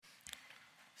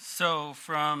So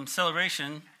from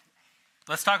celebration,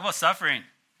 let's talk about suffering.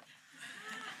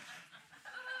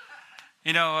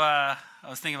 I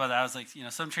was thinking about that. I was like,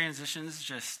 some transitions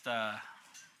just,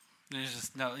 there's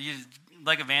just no, you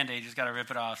like a Band-Aid, you just got to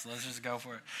rip it off. So let's just go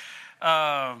for it.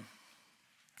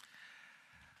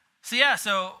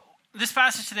 So this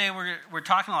passage today, we're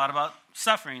talking a lot about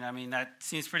suffering. I mean, that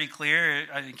seems pretty clear.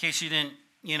 In case you didn't,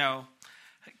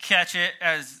 catch it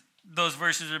as those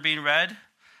verses are being read.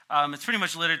 It's pretty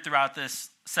much littered throughout this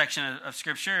section of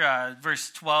Scripture.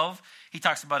 Verse 12, he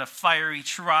talks about a fiery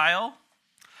trial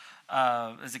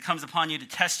as it comes upon you to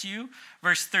test you.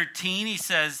 Verse 13, he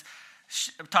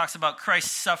talks about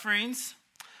Christ's sufferings.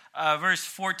 Verse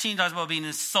 14 talks about being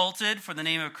insulted for the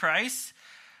name of Christ.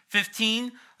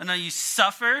 15, I know you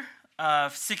suffer.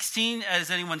 16,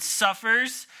 as anyone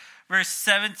suffers. Verse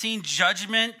 17,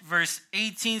 judgment. Verse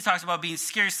 18 talks about being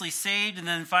scarcely saved. And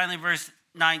then finally, verse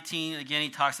 19, again, he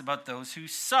talks about those who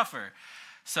suffer.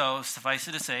 So suffice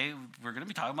it to say, we're going to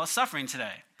be talking about suffering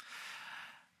today.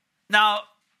 Now,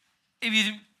 if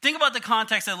you think about the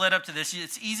context that led up to this,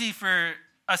 it's easy for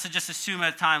us to just assume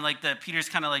at the time, like that Peter's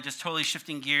kind of like just totally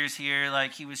shifting gears here.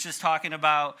 Like he was just talking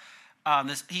about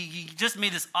this. He just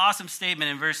made this awesome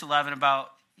statement in verse 11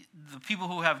 about the people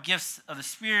who have gifts of the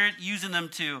Spirit, using them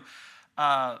to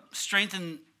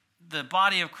strengthen the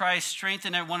body of Christ,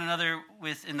 strengthen one another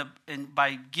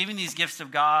by giving these gifts of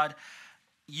God,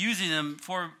 using them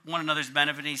for one another's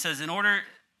benefit. And he says, in order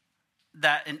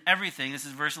that in everything, this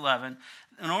is verse 11,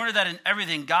 in order that in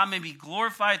everything God may be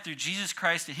glorified through Jesus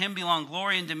Christ, to him belong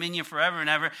glory and dominion forever and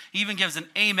ever. He even gives an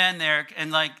amen there.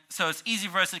 And so it's easy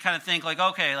for us to kind of think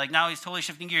okay, now he's totally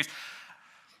shifting gears.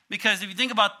 Because if you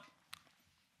think about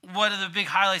what are the big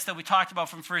highlights that we talked about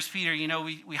from 1 Peter,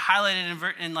 we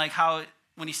highlighted in how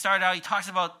when he started out, he talks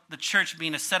about the church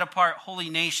being a set-apart holy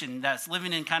nation that's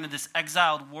living in kind of this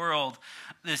exiled world.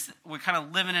 We're kind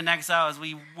of living in exile as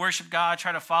we worship God,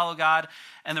 try to follow God,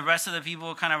 and the rest of the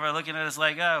people kind of are looking at us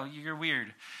like, oh, you're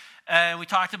weird. And we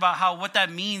talked about what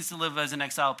that means to live as an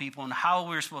exiled people and how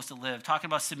we're supposed to live, talking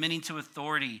about submitting to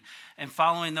authority and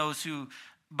following those who,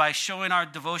 by showing our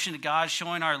devotion to God,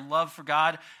 showing our love for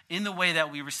God in the way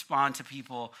that we respond to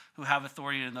people who have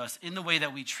authority in us, in the way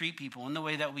that we treat people, in the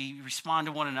way that we respond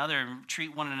to one another and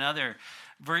treat one another.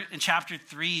 In chapter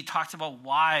 3, he talks about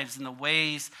wives and the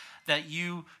ways that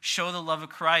you show the love of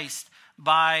Christ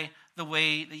by the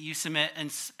way that you submit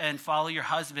and follow your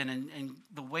husband, and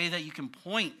the way that you can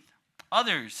point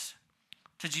others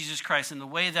to Jesus Christ, and the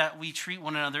way that we treat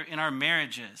one another in our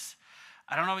marriages.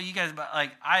 I don't know about you guys, but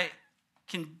I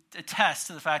can attest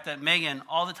to the fact that Megan,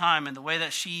 all the time, and the way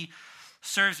that she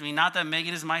serves me, not that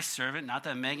Megan is my servant, not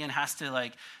that Megan has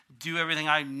to do everything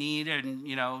I need and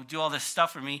do all this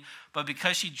stuff for me, but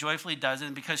because she joyfully does it,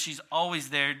 and because she's always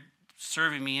there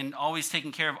serving me and always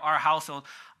taking care of our household,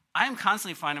 I am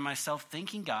constantly finding myself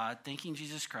thanking God, thanking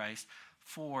Jesus Christ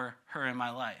for her in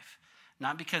my life.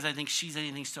 Not because I think she's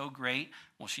anything so great,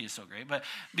 well, she is so great, but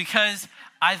because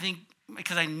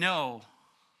I know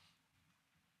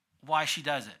why she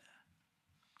does it.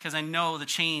 Because I know the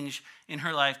change in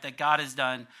her life that God has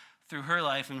done through her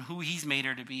life and who he's made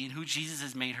her to be and who Jesus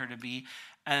has made her to be.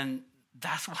 And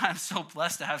that's why I'm so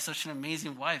blessed to have such an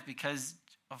amazing wife, because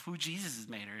of who Jesus has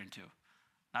made her into.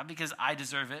 Not because I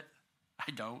deserve it. I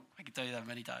don't. I can tell you that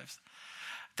many times.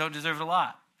 Don't deserve it a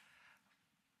lot.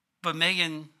 But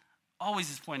Megan always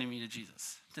is pointing me to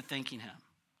Jesus, to thanking him,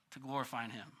 to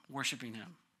glorifying him, worshiping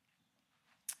him.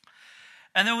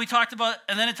 And then it talks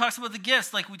about the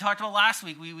gifts, like we talked about last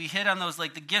week. We hit on those,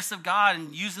 like the gifts of God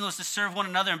and using those to serve one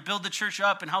another and build the church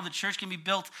up, and how the church can be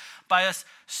built by us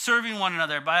serving one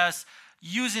another, by us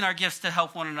using our gifts to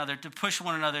help one another, to push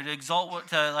one another, to exalt,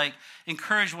 to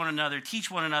encourage one another,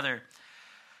 teach one another.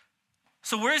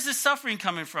 So where is this suffering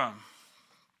coming from?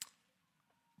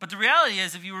 But the reality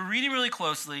is, if you were reading really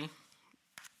closely,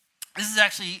 this has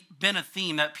actually been a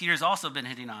theme that Peter's also been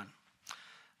hitting on.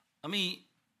 Let me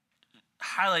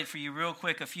highlight for you real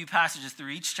quick a few passages through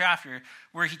each chapter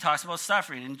where he talks about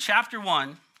suffering. In chapter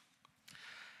 1,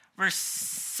 verse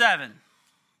 7.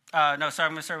 I'm going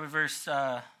to start with verse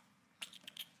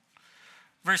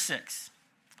 6.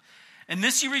 In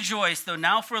this you rejoice, though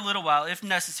now for a little while, if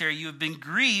necessary, you have been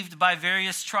grieved by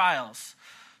various trials,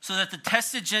 so that the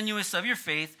tested genuineness of your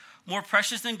faith, more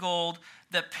precious than gold,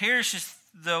 that perishes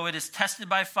though it is tested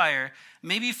by fire,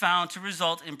 may be found to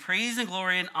result in praise and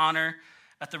glory and honor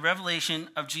at the revelation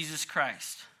of Jesus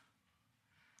Christ.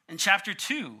 In chapter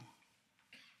 2,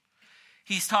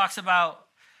 he talks about,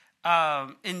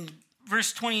 in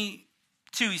verse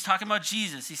 22, he's talking about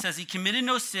Jesus. He says, he committed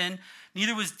no sin,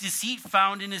 neither was deceit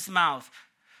found in his mouth.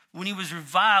 When he was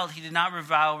reviled, he did not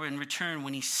revile in return.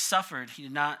 When he suffered, he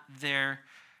did not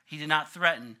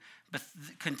threaten, but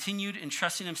continued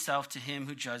entrusting himself to him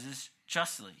who judges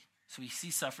justly. So we see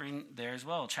suffering there as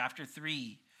well. Chapter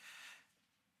 3.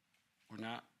 There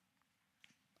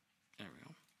we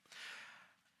go.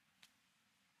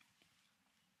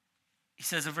 He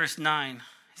says in verse 9,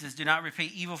 he says, do not repay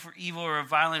evil for evil or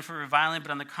reviling for reviling,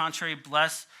 but on the contrary,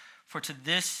 bless, for to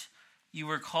this you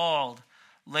were called.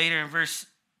 Later in verse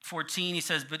 14, he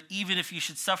says, but even if you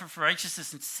should suffer for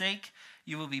righteousness' sake,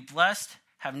 you will be blessed.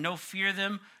 Have no fear of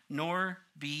them, nor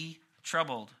be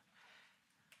troubled.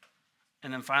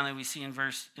 And then finally, we see in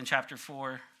chapter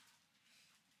 4,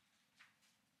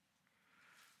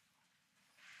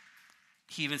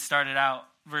 he even started out,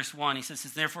 verse 1, he says,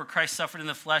 therefore Christ suffered in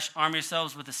the flesh, arm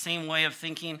yourselves with the same way of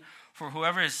thinking, for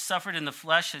whoever has suffered in the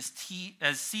flesh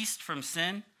has ceased from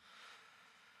sin.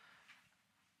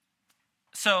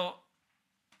 So,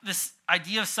 this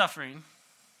idea of suffering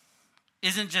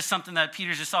isn't just something that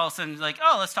Peter's just all of a sudden like,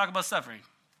 oh, let's talk about suffering.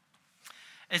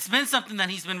 It's been something that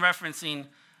he's been referencing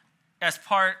as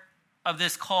part of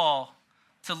this call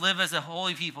to live as a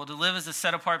holy people, to live as a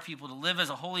set-apart people, to live as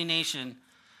a holy nation,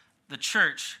 the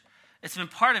church. It's been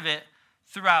part of it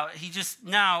throughout. He just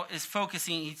now is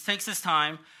focusing, he takes his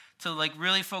time to like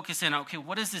really focus in, okay,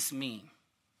 what does this mean?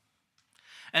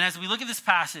 And as we look at this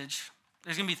passage,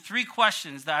 there's going to be 3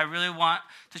 questions that I really want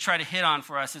to try to hit on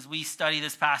for us as we study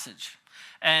this passage.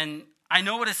 And I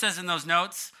know what it says in those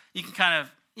notes.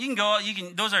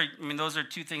 Those are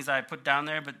 2 things I put down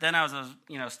there, but then I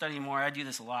was studying more. I do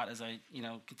this a lot as I,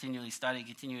 continually study,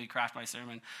 continually craft my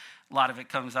sermon. A lot of it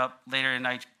comes up later and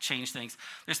I change things.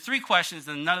 There's 3 questions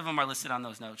and none of them are listed on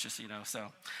those notes, just so you know. So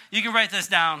you can write this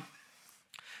down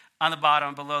on the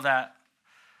bottom below that.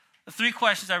 The 3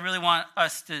 questions I really want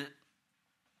us to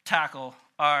tackle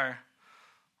are,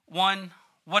 1,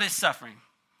 what is suffering?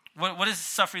 What does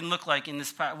suffering look like in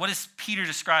this? What is Peter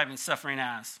describing suffering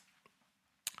as?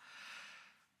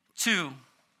 2,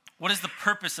 what is the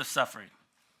purpose of suffering?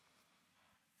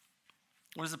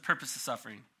 What is the purpose of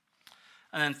suffering?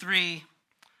 And then 3,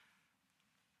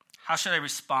 how should I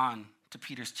respond to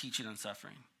Peter's teaching on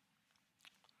suffering?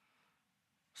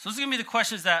 So those are going to be the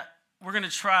questions that we're going to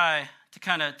try to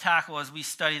kind of tackle as we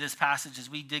study this passage, as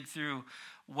we dig through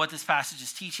what this passage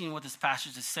is teaching, what this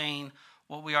passage is saying,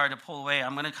 what we are to pull away.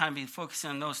 I'm going to kind of be focusing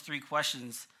on those 3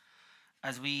 questions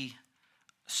as we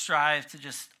strive to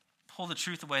just pull the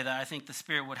truth away that I think the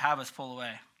Spirit would have us pull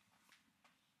away.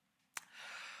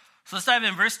 So let's dive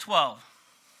in. Verse 12.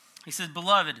 He says,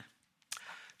 beloved,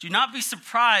 do not be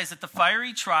surprised at the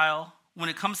fiery trial when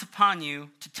it comes upon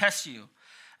you to test you,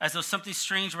 as though something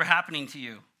strange were happening to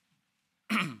you.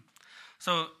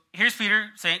 So here's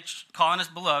Peter calling us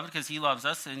beloved because he loves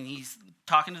us, and he's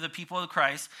talking to the people of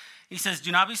Christ. He says,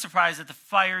 do not be surprised at the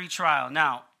fiery trial.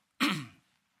 Now,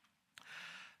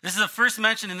 this is the first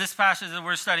mention in this passage that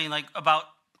we're studying, like about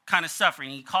kind of suffering.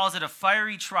 He calls it a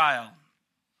fiery trial.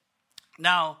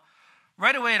 Now,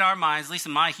 right away in our minds, at least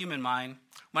in my human mind,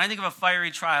 when I think of a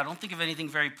fiery trial, I don't think of anything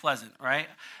very pleasant, right?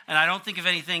 And I don't think of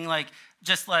anything like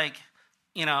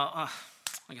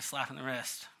like a slap in the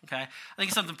wrist, okay? I think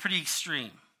it's something pretty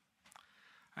extreme,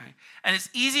 right? And it's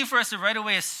easy for us to right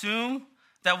away assume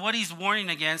that what he's warning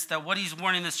against, that what he's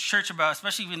warning this church about,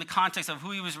 especially in the context of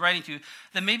who he was writing to,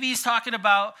 that maybe he's talking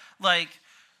about like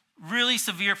really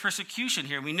severe persecution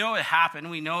here. We know it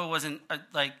happened. We know it wasn't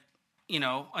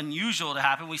unusual to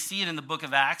happen. We see it in the book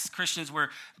of Acts. Christians were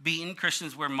beaten.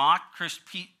 Christians were mocked.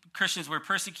 Christians were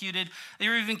persecuted. They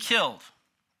were even killed.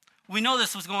 We know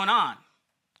this was going on.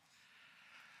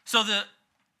 So the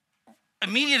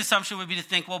immediate assumption would be to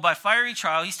think, well, by fiery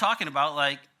trial, he's talking about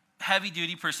like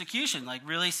heavy-duty persecution, like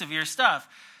really severe stuff.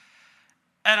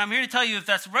 And I'm here to tell you, if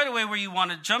that's right away where you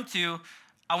want to jump to,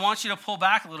 I want you to pull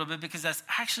back a little bit, because that's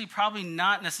actually probably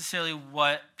not necessarily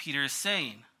what Peter is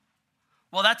saying.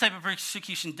 Well, that type of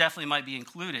persecution definitely might be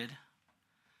included.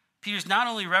 Peter's not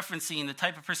only referencing the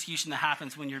type of persecution that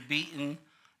happens when you're beaten,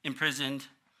 imprisoned,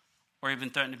 or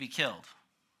even threatened to be killed.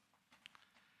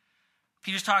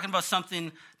 Peter's talking about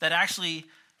something that actually,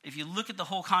 if you look at the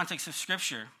whole context of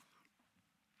Scripture,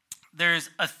 there's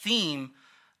a theme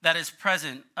that is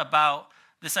present about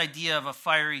this idea of a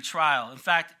fiery trial. In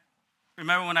fact,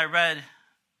 remember when I read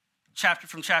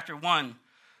from chapter 1,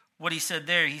 what he said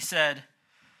there? He said,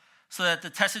 so that the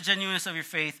tested genuineness of your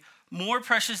faith, more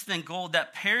precious than gold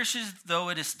that perishes though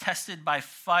it is tested by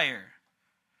fire,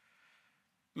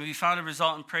 may be found a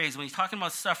result in praise. When he's talking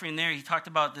about suffering there, he talked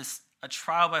about a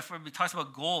trial by fire. He talks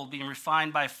about gold being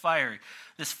refined by fire.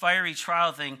 This fiery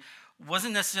trial thing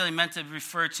wasn't necessarily meant to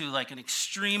refer to like an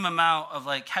extreme amount of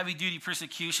like heavy duty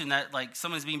persecution that like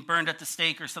someone's being burned at the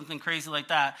stake or something crazy like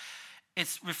that.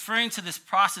 It's referring to this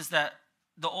process that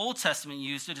the Old Testament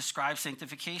used to describe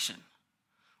sanctification.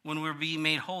 When we're being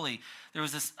made holy, there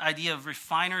was this idea of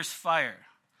refiner's fire.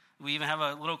 We even have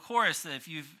a little chorus that if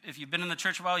you've been in the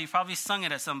church a while, you've probably sung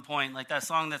it at some point, like that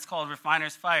song that's called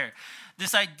Refiner's Fire.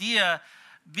 This idea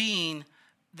being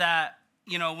that,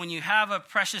 when you have a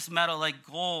precious metal like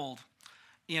gold,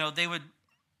 they would,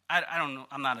 I don't know,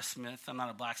 I'm not a smith, I'm not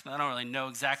a blacksmith, I don't really know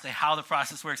exactly how the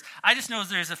process works. I just know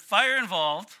there's a fire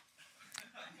involved,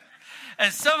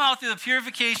 and somehow through the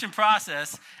purification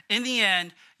process, in the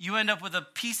end, you end up with a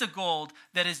piece of gold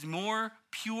that is more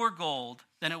pure gold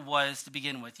than it was to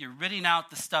begin with. You're ridding out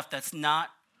the stuff that's not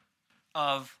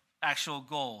of actual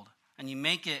gold. And you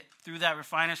make it, through that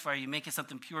refiner's fire, you make it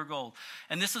something pure gold.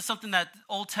 And this was something that the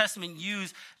Old Testament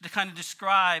used to kind of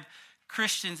describe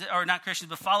Christians, or not Christians,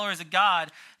 but followers of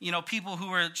God, people who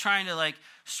were trying to like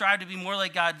strive to be more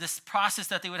like God, this process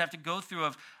that they would have to go through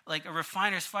of like a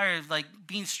refiner's fire, like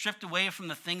being stripped away from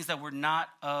the things that were not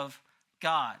of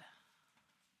God.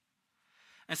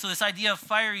 And so this idea of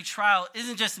fiery trial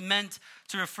isn't just meant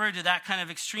to refer to that kind of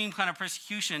extreme kind of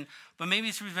persecution, but maybe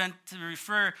it's meant to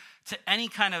refer to any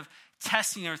kind of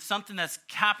testing or something that's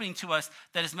happening to us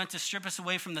that is meant to strip us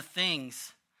away from the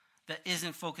things that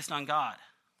isn't focused on God.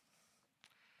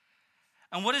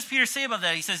 And what does Peter say about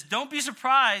that? He says, don't be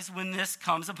surprised when this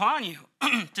comes upon you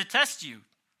to test you,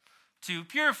 to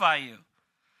purify you,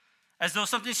 as though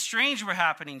something strange were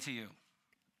happening to you.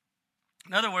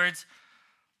 In other words,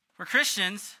 for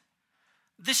Christians,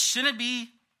 this shouldn't be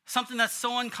something that's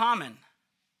so uncommon.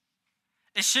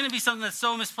 It shouldn't be something that's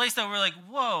so misplaced that we're like,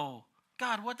 whoa,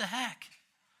 God, what the heck?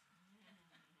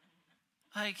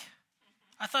 Like,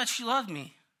 I thought she loved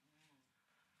me.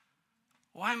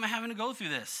 Why am I having to go through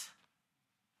this?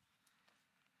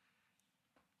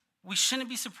 We shouldn't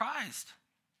be surprised.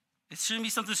 It shouldn't be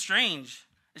something strange.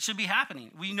 It should be happening.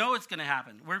 We know it's going to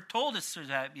happen. We're told it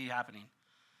should be happening.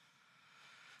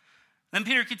 Then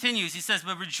Peter continues. He says,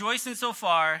 but rejoice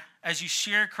insofar as you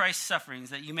share Christ's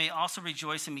sufferings, that you may also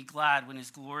rejoice and be glad when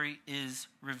his glory is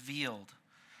revealed.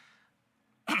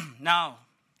 Now,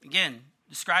 again,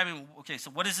 describing,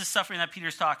 so what is this suffering that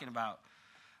Peter's talking about?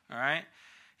 All right?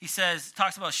 He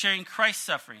talks about sharing Christ's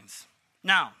sufferings.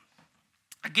 Now,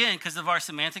 again, because of our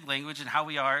semantic language and how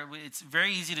we are, it's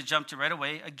very easy to jump to right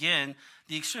away, again,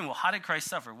 the extreme. Well, how did Christ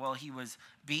suffer? Well, he was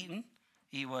beaten,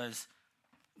 he was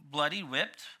bloodied,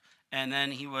 whipped, and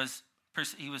then he was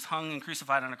hung and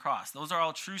crucified on a cross. Those are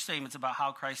all true statements about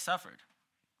how Christ suffered.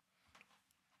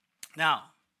 Now,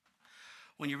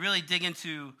 when you really dig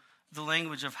into the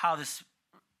language of how this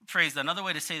phrase, another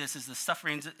way to say this is the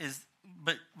sufferings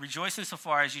but rejoice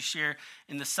insofar as you share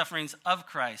in the sufferings of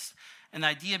Christ. And the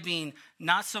idea being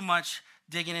not so much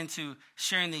digging into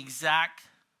sharing the exact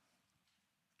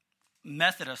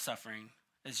method of suffering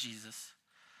as Jesus,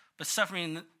 but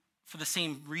suffering for the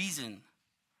same reason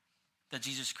that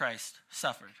Jesus Christ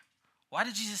suffered. Why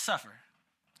did Jesus suffer?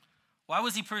 Why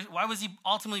was he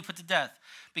ultimately put to death?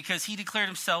 Because he declared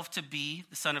himself to be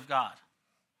the Son of God.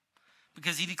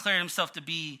 Because he declared himself to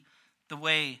be the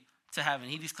way to heaven.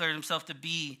 He declared himself to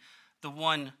be the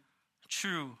one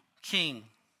true King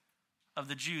of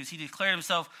the Jews. He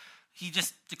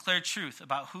just declared truth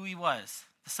about who he was,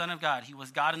 the Son of God. He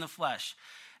was God in the flesh.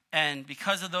 And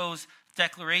because of those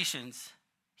declarations,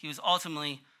 he was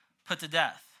ultimately put to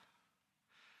death.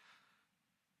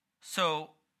 So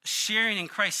sharing in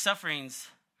Christ's sufferings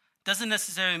doesn't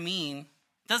necessarily mean,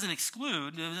 doesn't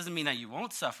exclude, it doesn't mean that you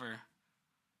won't suffer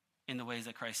in the ways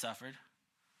that Christ suffered.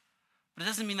 But it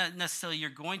doesn't mean that necessarily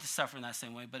you're going to suffer in that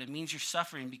same way, but it means you're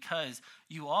suffering because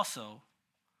you also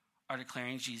are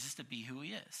declaring Jesus to be who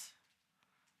he is.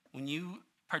 When you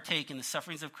partake in the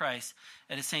sufferings of Christ,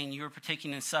 it is saying you are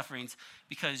partaking in sufferings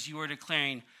because you are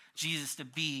declaring Jesus to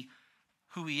be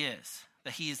who he is,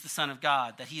 that he is the Son of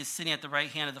God, that he is sitting at the right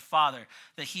hand of the Father,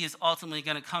 that he is ultimately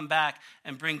going to come back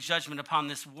and bring judgment upon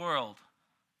this world,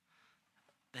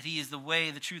 that he is the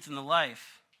way, the truth, and the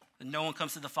life, that no one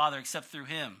comes to the Father except through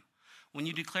him. When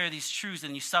you declare these truths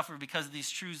and you suffer because these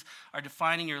truths are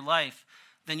defining your life,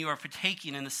 then you are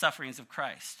partaking in the sufferings of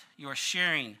Christ. You are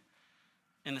sharing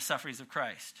in the sufferings of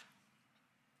Christ.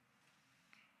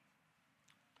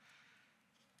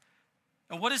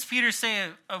 And what does Peter say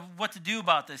of what to do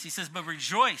about this? He says, but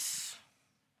rejoice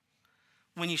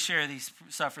when you share these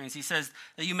sufferings. He says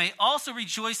that you may also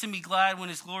rejoice and be glad when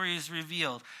his glory is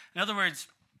revealed. In other words,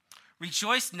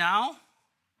 rejoice now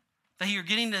that you're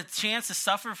getting the chance to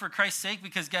suffer for Christ's sake,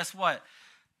 because guess what?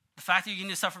 The fact that you're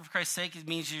getting to suffer for Christ's sake, it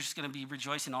means you're just going to be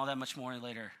rejoicing all that much more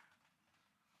later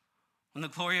when the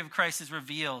glory of Christ is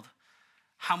revealed,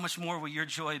 how much more will your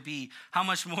joy be? How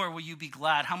much more will you be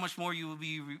glad? How much more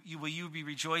will you be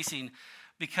rejoicing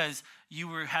because you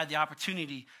had the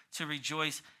opportunity to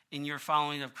rejoice in your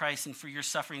following of Christ and for your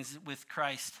sufferings with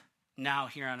Christ now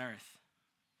here on earth?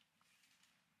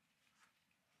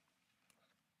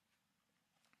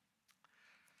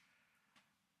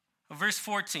 Verse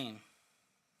 14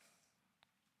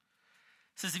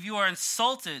 says, if you are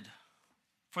insulted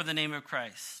for the name of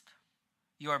Christ,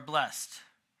 you are blessed,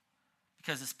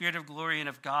 because the Spirit of glory and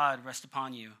of God rest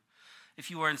upon you.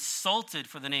 If you are insulted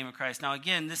for the name of Christ. Now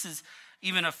again, this is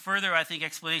even a further, I think,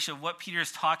 explanation of what Peter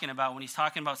is talking about when he's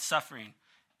talking about suffering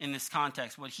in this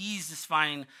context. What he's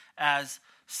defining as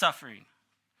suffering.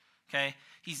 Okay?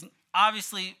 He's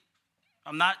obviously,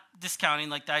 I'm not discounting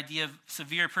like the idea of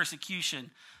severe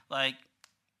persecution, like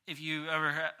if you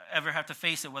ever have to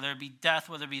face it, whether it be death,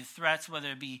 whether it be threats,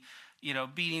 whether it be,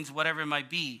 beatings, whatever it might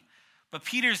be. But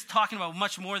Peter's talking about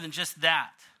much more than just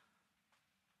that.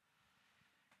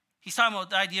 He's talking about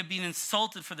the idea of being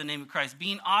insulted for the name of Christ,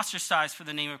 being ostracized for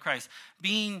the name of Christ,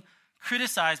 being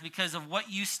criticized because of what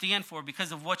you stand for,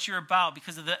 because of what you're about,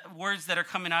 because of the words that are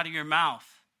coming out of your mouth.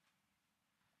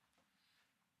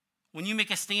 When you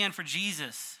make a stand for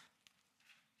Jesus,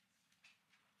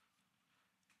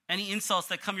 any insults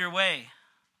that come your way,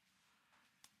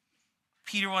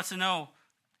 Peter wants you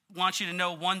to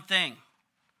know one thing.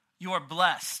 You are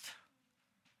blessed.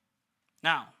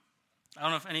 Now, I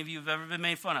don't know if any of you have ever been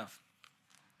made fun of,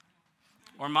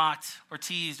 or mocked, or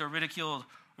teased, or ridiculed,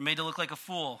 or made to look like a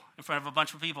fool in front of a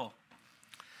bunch of people.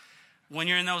 When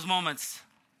you're in those moments,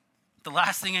 the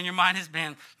last thing in your mind is,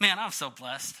 man, I'm so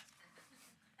blessed.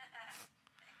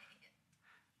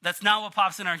 That's not what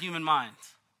pops in our human minds.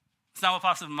 It's not what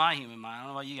pops in my human mind. I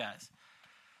don't know about you guys.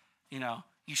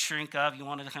 You shrink up. You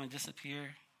want it to kind of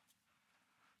disappear.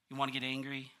 You want to get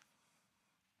angry.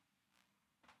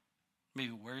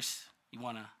 Maybe worse, you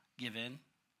want to give in.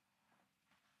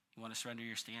 You want to surrender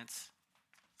your stance.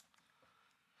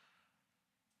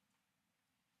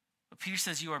 But Peter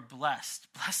says you are blessed.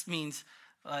 Blessed means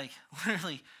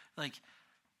literally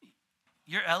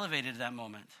you're elevated at that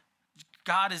moment.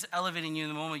 God is elevating you in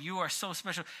the moment. You are so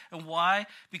special. And why?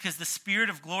 Because the Spirit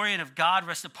of glory and of God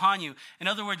rests upon you. In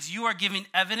other words, you are giving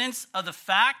evidence of the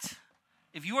fact,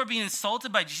 if you are being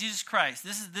insulted by Jesus Christ,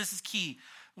 this is key.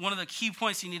 One of the key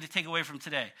points you need to take away from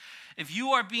today. If you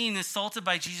are being insulted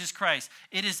by Jesus Christ,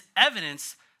 it is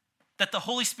evidence that the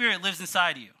Holy Spirit lives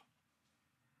inside you.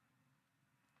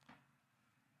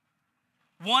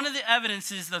 One of the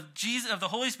evidences of the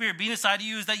Holy Spirit being inside of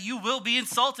you is that you will be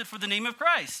insulted for the name of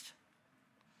Christ.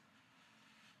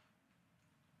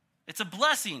 It's a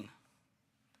blessing.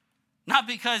 Not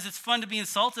because it's fun to be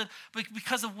insulted, but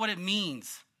because of what it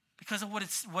means. Because of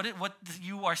what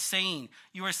you are saying.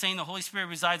 You are saying the Holy Spirit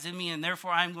resides in me, and therefore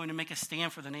I'm going to make a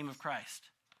stand for the name of Christ.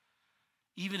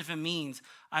 Even if it means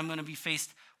I'm going to be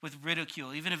faced with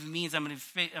ridicule. Even if it means I'm going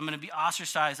to be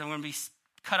ostracized. I'm going to be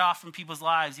cut off from people's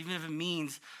lives. Even if it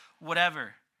means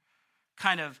whatever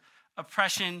kind of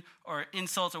oppression or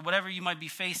insults or whatever you might be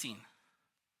facing.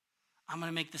 I'm going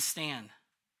to make this stand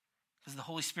because the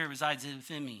Holy Spirit resides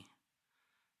within me.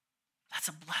 That's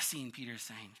a blessing, Peter's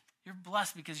saying. You're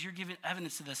blessed because you're giving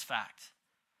evidence to this fact.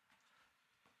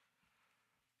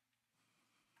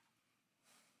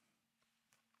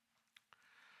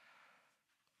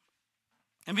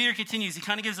 And Peter continues. He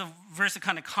kind of gives a verse of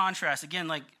kind of contrast.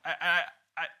 Again, I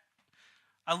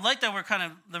like that we're kind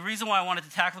of, the reason why I wanted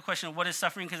to tackle the question of what is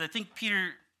suffering, because I think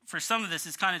Peter, for some of this,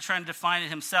 is kind of trying to define it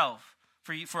himself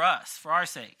for us, for our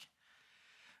sake.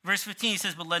 Verse 15, he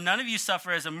says, but let none of you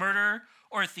suffer as a murderer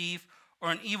or a thief or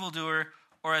an evildoer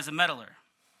or as a meddler.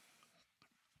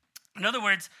 In other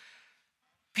words,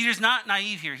 Peter's not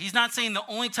naive here. He's not saying the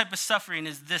only type of suffering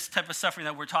is this type of suffering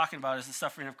that we're talking about is the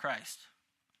suffering of Christ.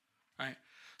 Right?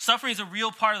 Suffering is a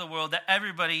real part of the world that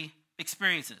everybody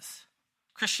experiences,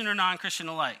 Christian or non-Christian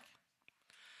alike.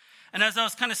 And as I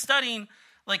was kind of studying,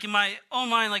 in my own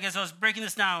mind, as I was breaking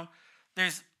this down,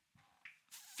 there's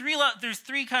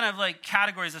three kind of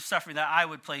categories of suffering that I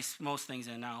would place most things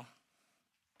in now.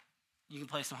 You can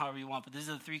place them however you want, but these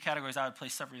are the three categories I would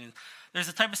place suffering in. There's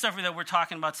the type of suffering that we're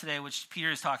talking about today, which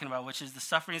Peter is talking about, which is the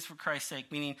sufferings for Christ's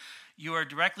sake, meaning you are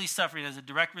directly suffering as a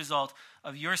direct result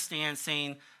of your stand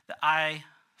saying that I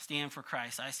stand for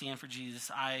Christ, I stand for Jesus,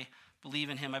 I believe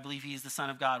in him, I believe he is the Son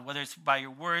of God. Whether it's by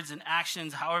your words and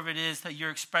actions, however it is that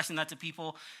you're expressing that to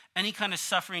people, any kind of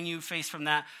suffering you face from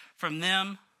that, from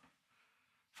them,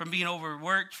 from being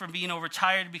overworked, from being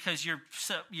overtired because you're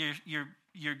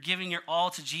giving your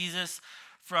all to Jesus,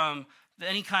 from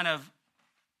any kind of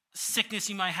sickness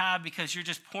you might have because you're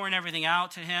just pouring everything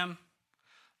out to him,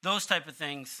 Those type of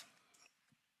things,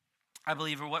 I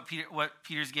believe, are what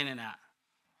Peter's getting at.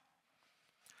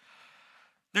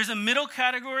 There's a middle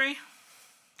category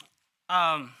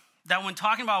that when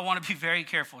talking about, I want to be very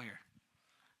careful here.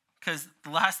 Because the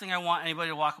last thing I want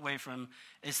anybody to walk away from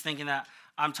is thinking that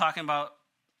I'm talking about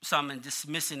some and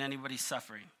dismissing anybody's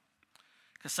suffering.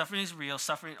 Because suffering is real.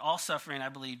 All suffering, I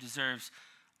believe, deserves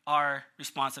our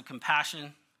response of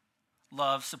compassion,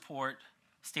 love, support,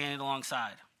 standing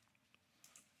alongside.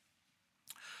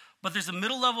 But there's a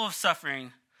middle level of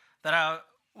suffering that I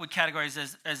would categorize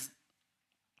as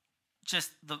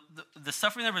just the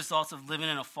suffering that results of living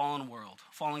in a fallen world,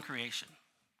 fallen creation.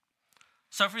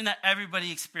 Suffering that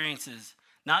everybody experiences.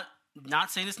 Not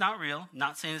saying it's not real,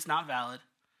 not saying it's not valid,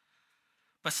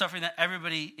 but suffering that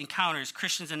everybody encounters,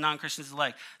 Christians and non-Christians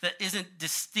alike, that isn't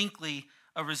distinctly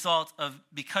a result of,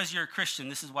 because you're a Christian,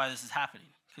 this is why this is happening,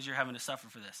 because you're having to suffer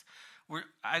for this.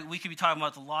 We could be talking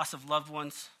about the loss of loved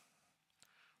ones.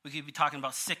 We could be talking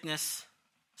about sickness,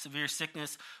 severe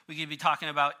sickness. We could be talking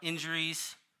about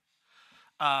injuries.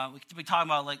 We could be talking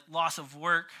about like loss of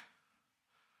work,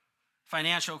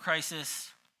 financial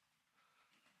crisis,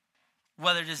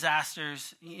 weather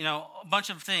disasters, a bunch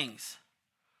of things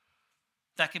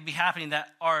that could be happening that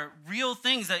are real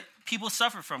things that people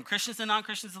suffer from, Christians and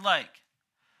non-Christians alike.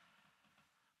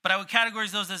 But I would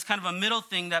categorize those as kind of a middle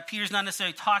thing that Peter's not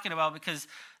necessarily talking about because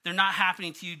they're not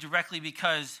happening to you directly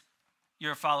because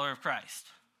you're a follower of Christ.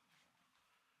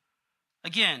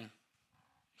 Again,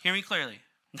 hear me clearly.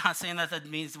 Not saying that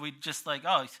means we just like,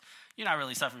 oh, you're not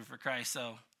really suffering for Christ,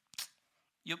 so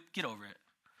you get over it.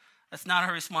 That's not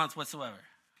our response whatsoever.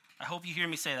 I hope you hear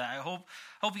me say that. I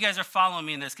hope you guys are following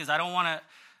me in this because I don't want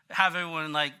to have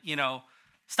everyone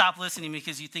stop listening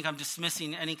because you think I'm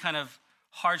dismissing any kind of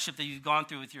hardship that you've gone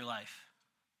through with your life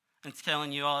and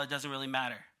telling you, oh, it doesn't really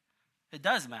matter. It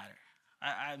does matter.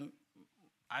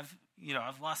 I've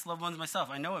lost loved ones myself.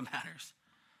 I know it matters.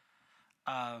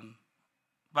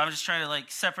 But I'm just trying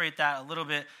to separate that a little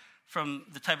bit from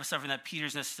the type of suffering that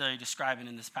Peter's necessarily describing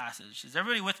in this passage. Is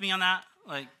everybody with me on that?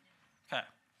 Okay.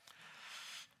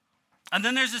 And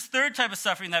then there's this third type of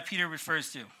suffering that Peter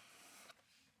refers to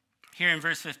here in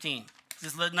verse 15. It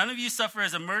says, let none of you suffer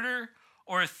as a murderer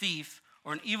or a thief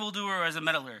or an evildoer or as a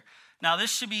meddler. Now, this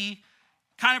should be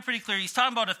kind of pretty clear. He's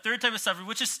talking about a third type of suffering,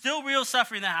 which is still real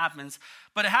suffering that happens,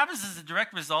 but it happens as a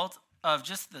direct result of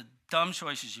just the dumb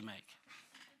choices you make.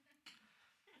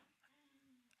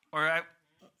 Or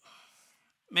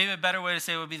maybe a better way to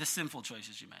say it would be the sinful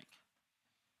choices you make.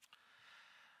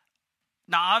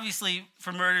 Now, obviously,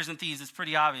 for murderers and thieves, it's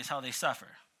pretty obvious how they suffer.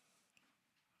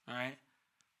 All right?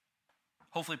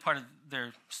 Hopefully part of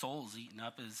their soul is eaten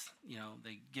up as,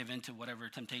 they give in to whatever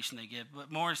temptation they give.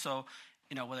 But more so,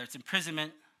 whether it's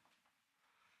imprisonment,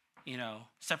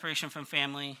 separation from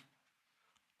family,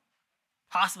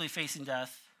 possibly facing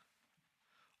death,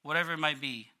 whatever it might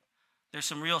be, there's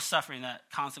some real suffering, that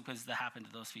consequences that happen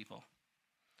to those people.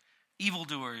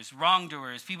 Evildoers,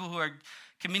 wrongdoers, people who are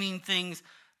committing things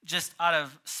just out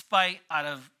of spite, out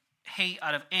of hate,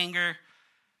 out of anger.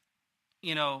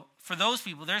 For those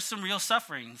people, there's some real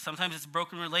suffering. Sometimes it's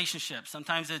broken relationships.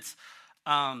 Sometimes it's,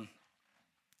 you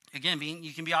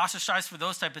can be ostracized for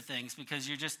those type of things because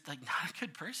you're just not a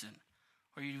good person.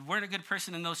 Or you weren't a good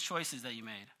person in those choices that you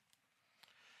made.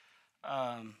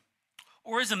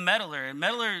 Or as a meddler. A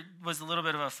meddler was a little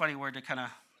bit of a funny word to kind of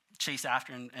chase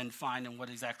after and find and what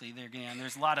exactly they're getting at. And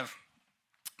there's a lot of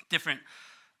different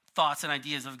thoughts and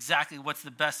ideas of exactly what's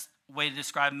the best way to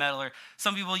describe meddler.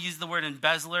 Some people use the word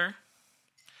embezzler.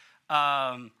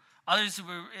 Others,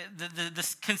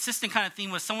 this consistent kind of theme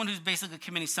was someone who's basically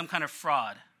committing some kind of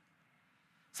fraud.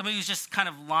 Somebody who's just kind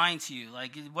of lying to you.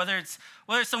 Whether it's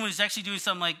someone who's actually doing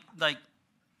something like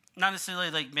not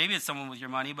necessarily maybe it's someone with your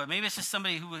money, but maybe it's just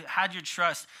somebody who had your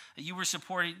trust, that you were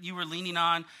supporting, you were leaning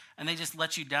on, and they just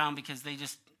let you down because they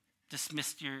just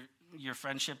dismissed your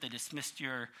friendship, they dismissed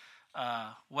your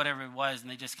whatever it was, and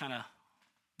they just kind of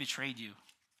betrayed you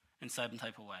in some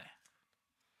type of way.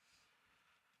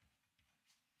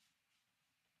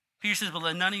 Peter says, but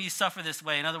let none of you suffer this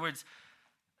way. In other words,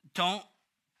 don't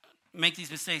make these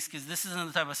mistakes because this isn't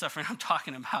the type of suffering I'm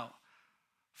talking about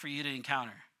for you to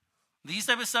encounter. These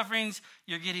type of sufferings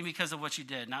you're getting because of what you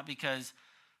did, not because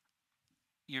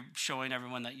you're showing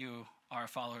everyone that you are a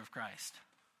follower of Christ.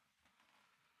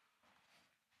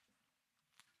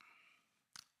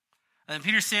 And then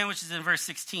Peter sandwiches in verse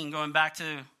 16, going back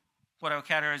to what I would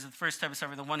categorize as the first type of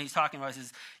suffering, the one he's talking about,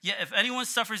 says, yet if anyone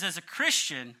suffers as a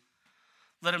Christian,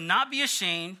 let him not be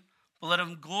ashamed, but let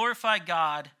him glorify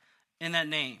God in that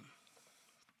name.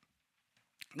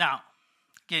 Now,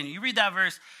 Again, you read that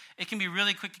verse, it can be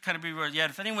really quick to kind of be, yeah,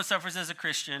 if anyone suffers as a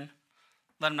Christian,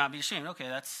 let him not be ashamed. Okay,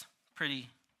 that's pretty,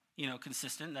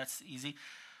 consistent. That's easy.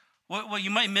 What you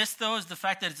might miss, though, is the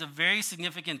fact that it's a very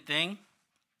significant thing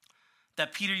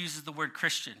that Peter uses the word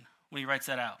Christian when he writes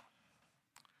that out.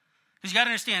 Because you got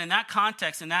to understand, in that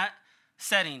context, in that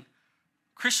setting,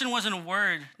 Christian wasn't a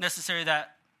word necessarily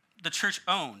that the church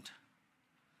owned.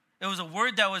 It was a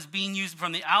word that was being used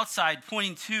from the outside,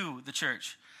 pointing to the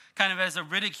church, kind of as a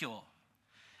ridicule.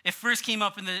 It first came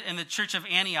up in the church of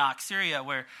Antioch, Syria,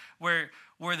 where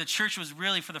the church was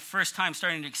really for the first time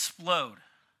starting to explode.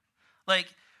 Like,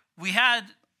 we had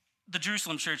the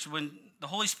Jerusalem church when the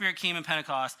Holy Spirit came in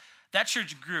Pentecost. That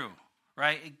church grew,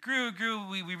 right? It grew.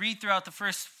 We read throughout the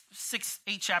first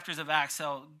 6-8 chapters of Acts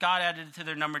how God added to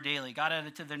their number daily.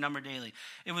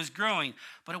 It was growing,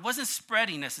 but it wasn't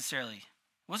spreading necessarily.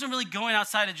 It wasn't really going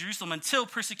outside of Jerusalem until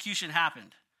persecution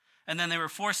happened. And then they were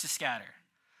forced to scatter.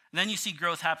 And then you see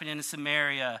growth happening in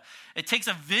Samaria. It takes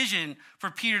a vision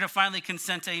for Peter to finally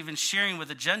consent to even sharing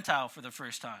with a Gentile for the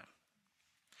first time.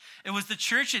 It was the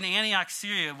church in Antioch,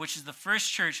 Syria, which is the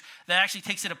first church that actually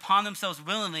takes it upon themselves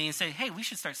willingly and say, hey, we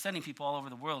should start sending people all over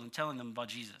the world and telling them about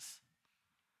Jesus.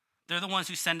 They're the ones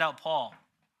who send out Paul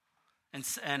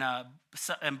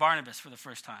and Barnabas for the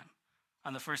first time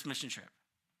on the first mission trip.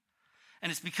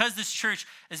 And it's because this church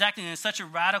is acting in such a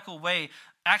radical way,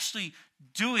 actually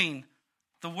doing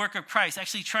the work of Christ,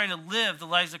 actually trying to live the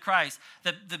lives of Christ,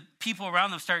 that the people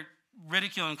around them start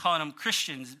ridiculing and calling them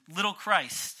Christians, little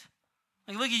Christ.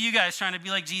 Like, look at you guys trying to be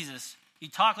like Jesus. You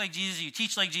talk like Jesus, you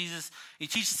teach like Jesus, you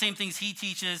teach the same things he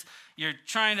teaches, you're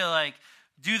trying to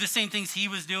do the same things he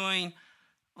was doing.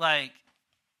 Like,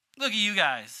 look at you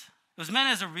guys. It was meant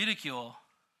as a ridicule.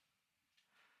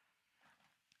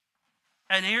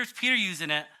 And here's Peter using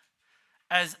it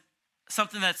as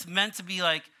something that's meant to be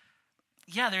like,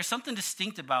 yeah, there's something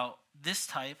distinct about this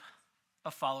type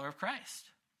of follower of Christ.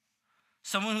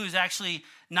 Someone who's actually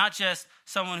not just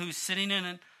someone who's sitting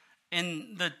in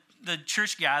the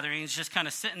church gatherings, just kind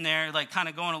of sitting there, kind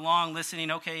of going along,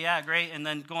 listening, okay, yeah, great, and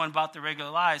then going about their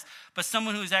regular lives, but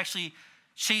someone who's actually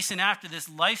chasing after this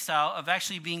lifestyle of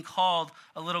actually being called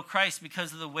a little Christ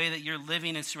because of the way that you're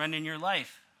living and surrendering your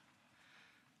life.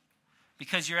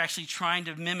 Because you're actually trying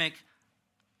to mimic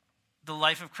the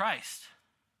life of Christ,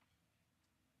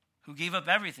 who gave up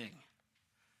everything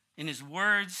in his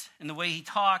words, in the way he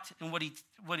talked, and what he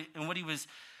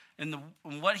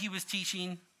was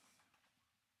teaching,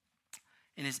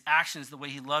 in his actions, the way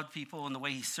he loved people and the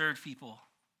way he served people.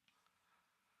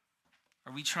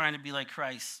 Are we trying to be like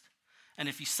Christ? And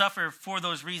if you suffer for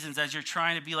those reasons as you're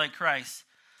trying to be like Christ,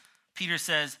 Peter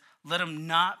says, let him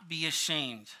not be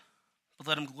ashamed, but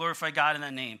let him glorify God in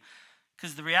that name.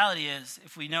 Because the reality is,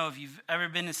 if you've ever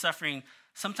been in suffering,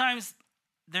 sometimes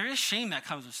there is shame that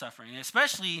comes with suffering,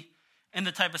 especially in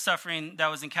the type of suffering that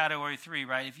was in category 3,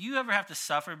 right? If you ever have to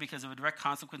suffer because of a direct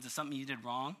consequence of something you did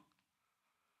wrong,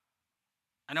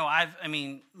 I know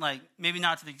maybe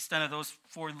not to the extent of those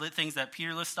 4 things that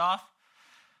Peter lists off.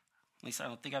 At least I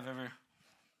don't think I've ever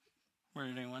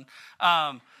murdered anyone.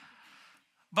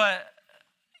 But,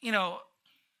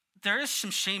 there is some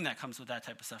shame that comes with that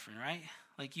type of suffering, right?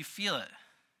 Like, you feel it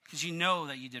because you know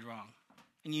that you did wrong.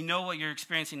 And you know what you're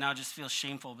experiencing now just feels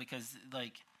shameful because,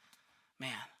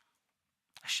 man,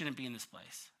 I shouldn't be in this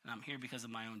place. And I'm here because of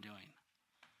my own doing.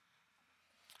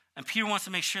 And Peter wants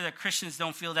to make sure that Christians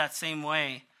don't feel that same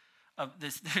way.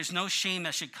 There's no shame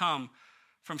that should come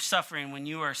from suffering when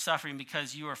you are suffering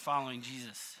because you are following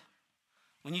Jesus.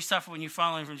 When you suffer when you're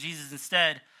following from Jesus,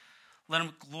 instead, let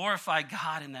him glorify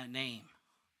God in that name.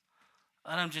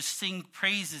 Let him just sing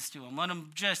praises to him. Let him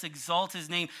just exalt his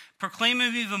name. Proclaim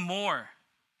him even more.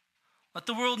 Let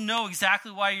the world know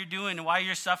exactly why you're doing and why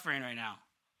you're suffering right now.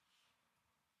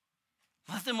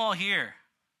 Let them all hear.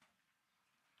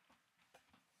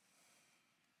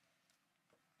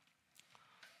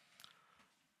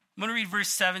 I'm going to read verse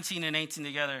 17 and 18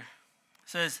 together. It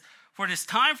says, for it is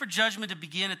time for judgment to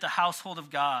begin at the household of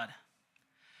God.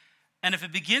 And if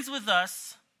it begins with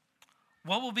us,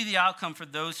 what will be the outcome for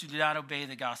those who do not obey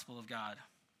the gospel of God?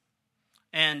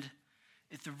 And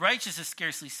if the righteous is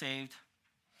scarcely saved,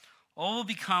 what will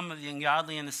become of the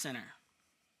ungodly and the sinner?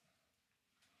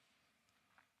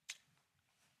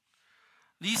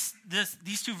 These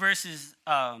 2 verses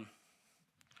kind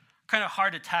of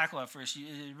hard to tackle at first.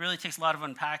 It really takes a lot of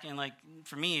unpacking,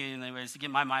 for me anyways, to get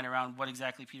my mind around what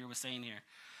exactly Peter was saying here.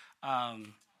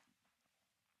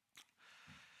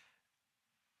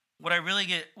 What I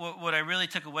really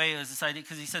took away is this idea,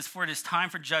 because he says, for it is time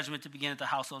for judgment to begin at the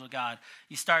household of God.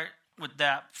 You start with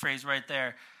that phrase right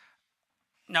there.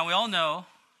 Now, we all know,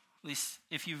 at least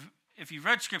if you've if you've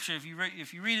read Scripture, if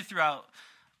you read it throughout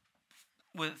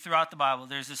the Bible,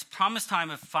 there's this promised time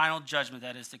of final judgment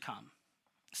that is to come.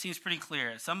 It seems pretty clear.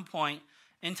 At some point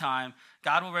in time,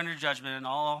 God will render judgment on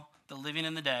all the living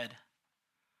and the dead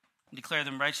and declare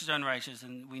them righteous or unrighteous,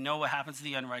 and we know what happens to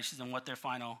the unrighteous and what their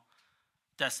final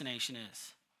destination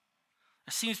is.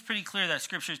 It seems pretty clear that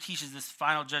Scripture teaches this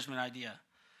final judgment idea.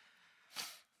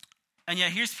 And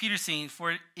yet here's Peter saying,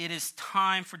 for it is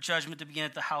time for judgment to begin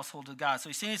at the household of God. So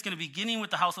he's saying it's going to be beginning with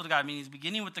the household of God, meaning he's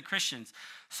beginning with the Christians.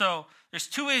 So there's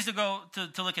two ways to go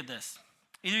to look at this.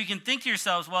 Either you can think to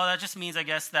yourselves, well, that just means, I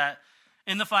guess, that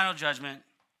in the final judgment,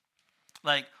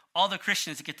 like, all the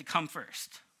Christians get to come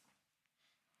first.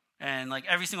 And, like,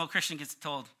 every single Christian gets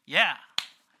told, yeah,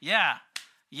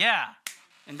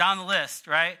 and down the list,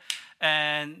 right?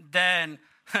 And then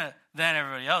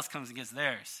everybody else comes and gets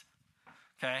theirs,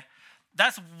 okay?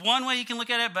 That's one way you can look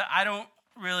at it, but I don't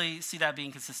really see that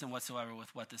being consistent whatsoever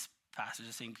with what this passage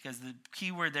is saying, because the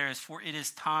key word there is for it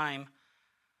is time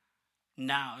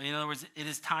now. In other words, it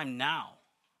is time now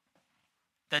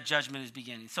that judgment is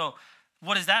beginning. So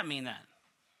what does that mean then?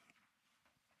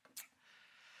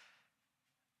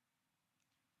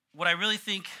 What I really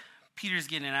think Peter's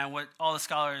getting at, what all the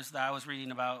scholars that I was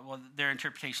reading about, well, their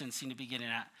interpretations seem to be getting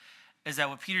at, is that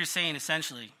what Peter's saying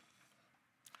essentially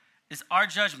is our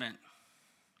judgment.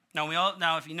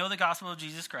 Now, if you know the gospel of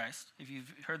Jesus Christ, if you've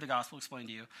heard the gospel explained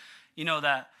to you, you know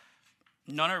that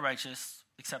none are righteous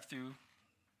except through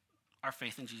our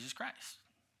faith in Jesus Christ.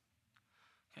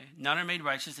 Okay? None are made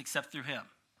righteous except through him.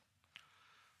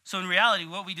 So in reality,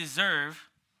 what we deserve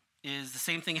is the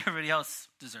same thing everybody else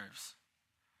deserves.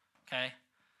 Okay?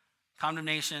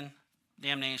 Condemnation,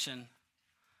 damnation,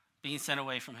 being sent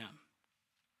away from him.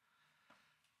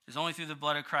 It's only through the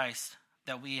blood of Christ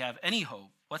that we have any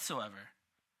hope whatsoever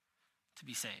to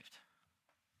be saved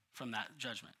from that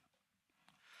judgment.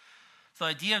 So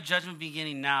the idea of judgment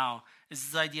beginning now is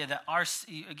this idea that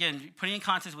again, putting in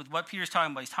context with what Peter's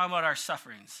talking about, he's talking about our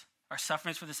sufferings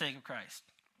for the sake of Christ.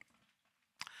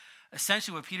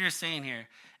 Essentially what Peter is saying here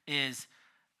is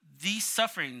these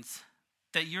sufferings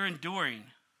that you're enduring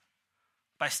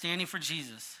by standing for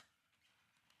Jesus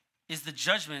is the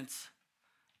judgments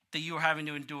that you are having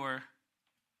to endure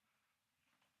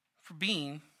for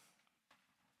being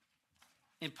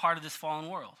in part of this fallen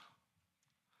world.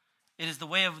 It is the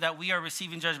way of that we are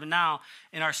receiving judgment now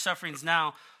in our sufferings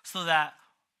now, so that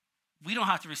we don't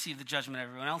have to receive the judgment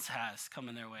everyone else has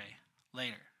coming their way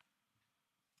later.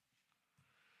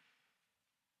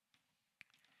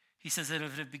 He says that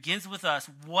if it begins with us,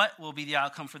 what will be the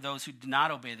outcome for those who do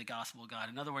not obey the gospel of God?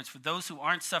 In other words, for those who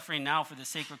aren't suffering now for the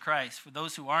sake of Christ, for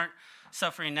those who aren't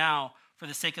suffering now for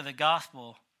the sake of the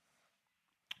gospel,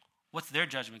 what's their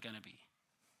judgment going to be?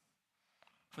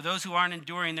 For those who aren't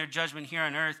enduring their judgment here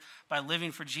on earth by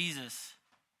living for Jesus,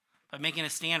 by making a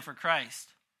stand for Christ,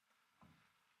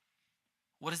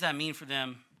 what does that mean for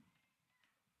them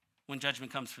when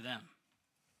judgment comes for them?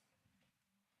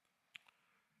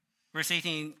 Verse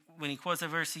 18, when he quotes that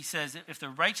verse, he says, if the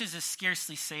righteous is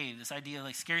scarcely saved, this idea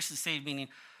like scarcely saved, meaning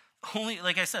only,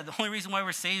 like I said, the only reason why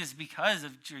we're saved is because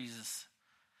of Jesus.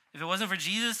 If it wasn't for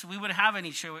Jesus, we wouldn't have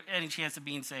any chance of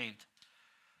being saved.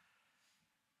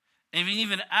 And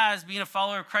even as being a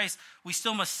follower of Christ, we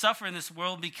still must suffer in this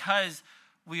world because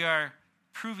we are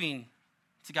proving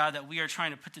to God that we are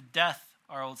trying to put to death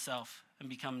our old self and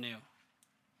become new.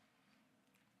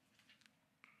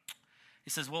 He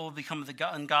says, what will become of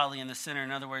the ungodly and the sinner?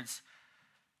 In other words,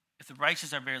 if the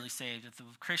righteous are barely saved, if the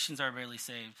Christians are barely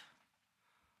saved,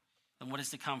 then what is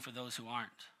to come for those who aren't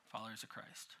followers of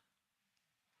Christ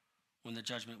when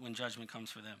judgment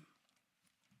comes for them?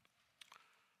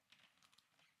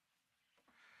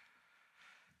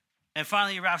 And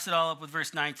finally, he wraps it all up with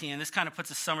verse 19, and this kind of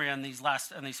puts a summary on these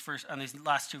last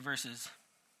two verses.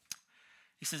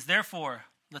 He says, therefore,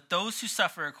 let those who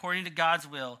suffer according to God's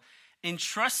will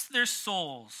entrust their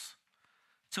souls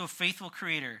to a faithful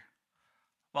Creator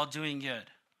while doing good.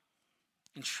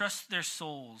 Entrust their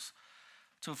souls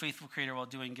to a faithful Creator while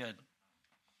doing good.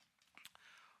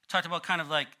 We talked about kind of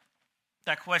like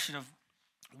that question of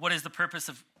what is the purpose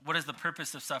of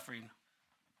suffering?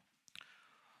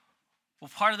 Well,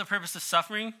 part of the purpose of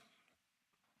suffering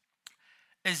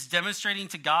is demonstrating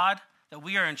to God that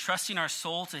we are entrusting our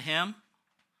soul to Him.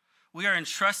 We are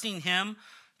entrusting Him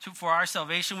for our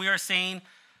salvation. We are saying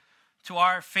to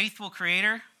our faithful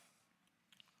Creator,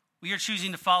 we are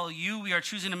choosing to follow you. We are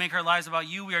choosing to make our lives about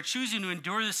you. We are choosing to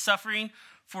endure this suffering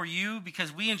for you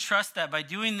because we entrust that by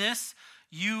doing this,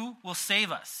 you will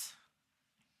save us.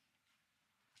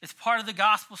 It's part of the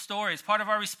gospel story. It's part of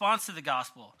our response to the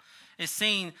gospel. It's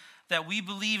saying that we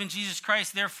believe in Jesus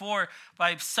Christ. Therefore,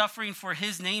 by suffering for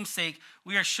his name's sake,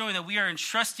 we are showing that we are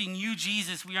entrusting you,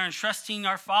 Jesus. We are entrusting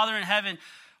our Father in heaven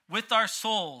with our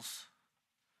souls,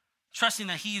 trusting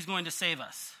that he is going to save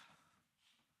us.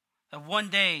 That one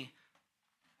day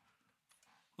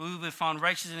we will be found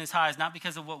righteous in his eyes, not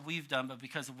because of what we've done, but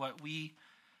because of what we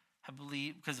have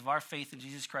believed, because of our faith in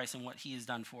Jesus Christ and what he has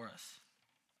done for us.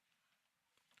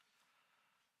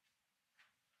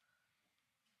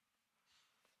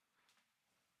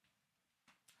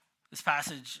 This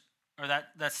passage, or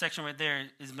that section right there,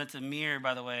 is meant to mirror,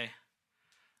 by the way,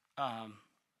 1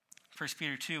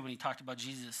 Peter 2 when he talked about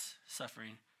Jesus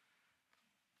suffering.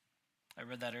 I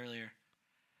read that earlier.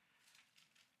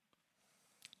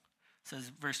 It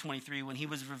says, verse 23, when he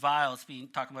was reviled,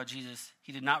 talking about Jesus,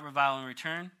 he did not revile in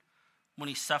return. When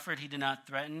he suffered, he did not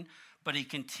threaten, but he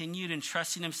continued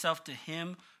entrusting himself to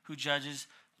him who judges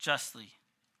justly.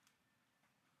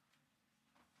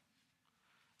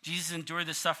 Jesus endured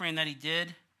the suffering that he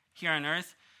did here on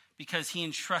earth because he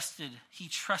trusted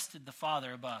the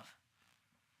Father above.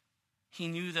 He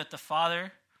knew that the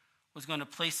Father was going to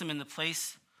place him in the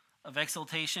place of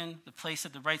exaltation, the place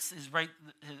at the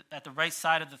right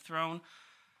side of the throne,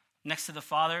 next to the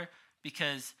Father,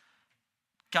 because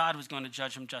God was going to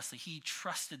judge him justly. He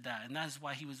trusted that, and that is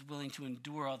why he was willing to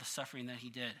endure all the suffering that he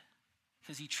did,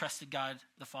 because he trusted God,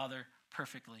 the Father,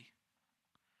 perfectly.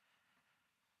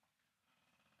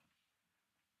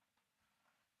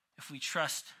 If we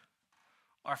trust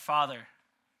our Father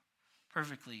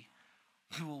perfectly,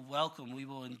 we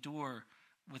will endure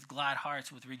with glad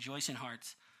hearts, with rejoicing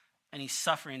hearts, any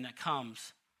suffering that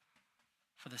comes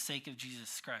for the sake of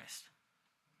Jesus Christ.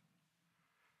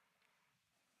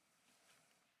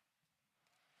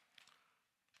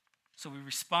 So we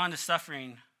respond to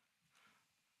suffering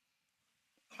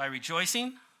by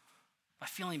rejoicing, by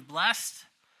feeling blessed,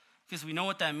 because we know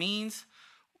what that means.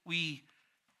 The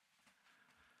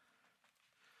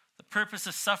purpose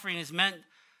of suffering is meant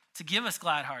to give us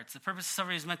glad hearts. The purpose of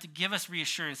suffering is meant to give us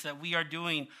reassurance that we are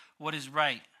doing what is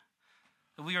right,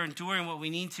 that we are enduring what we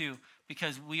need to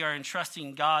because we are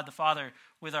entrusting God the Father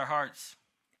with our hearts.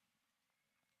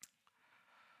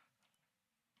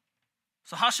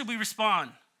 So how should we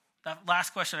respond? That last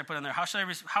question I put in there. How should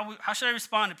I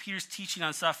respond to Peter's teaching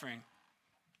on suffering?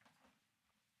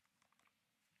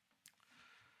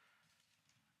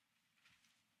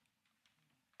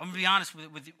 I'm going to be honest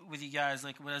with you guys.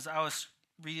 Like, as I was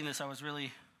reading this, I was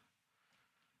really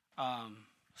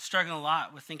struggling a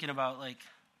lot with thinking about, like,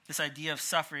 this idea of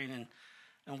suffering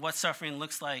and what suffering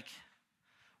looks like,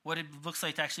 what it looks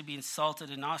like to actually be insulted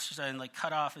and ostracized and, like,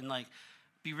 cut off and, like,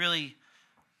 be really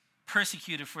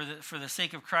persecuted for the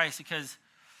sake of Christ. Because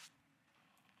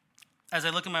as I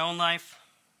look at my own life,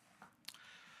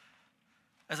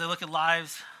 as I look at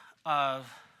lives of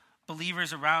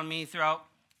believers around me throughout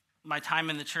my time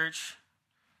in the church,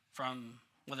 from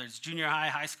whether it's junior high,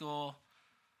 high school,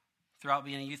 throughout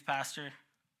being a youth pastor,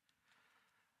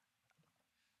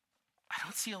 I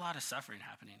don't see a lot of suffering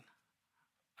happening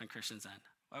on Christians' end.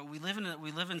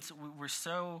 We're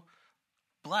so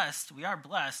blessed. We are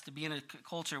blessed to be in a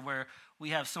culture where we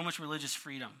have so much religious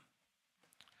freedom.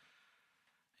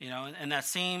 You know, and that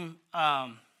same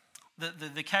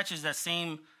the catch is that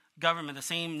same government, the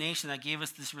same nation that gave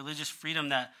us this religious freedom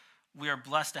that we are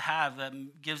blessed to have, that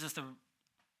gives us the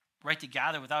right to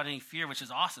gather without any fear, which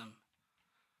is awesome.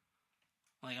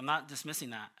 Like, I'm not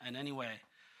dismissing that in any way.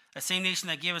 That same nation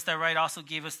that gave us that right also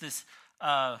gave us this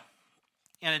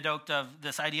antidote of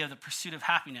this idea of the pursuit of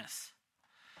happiness.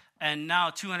 And now,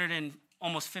 200 and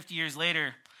almost 50 years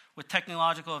later, with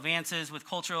technological advances, with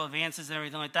cultural advances and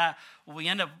everything like that, what we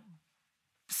end up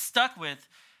stuck with,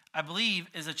 I believe,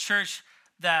 is a church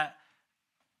that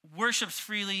worships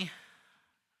freely,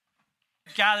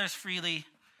 gathers freely,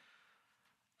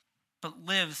 but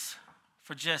lives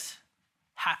for just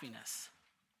happiness,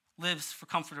 lives for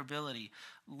comfortability,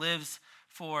 lives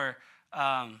for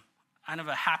kind of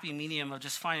a happy medium of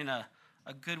just finding a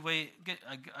good way,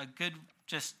 a good,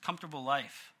 just comfortable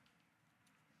life.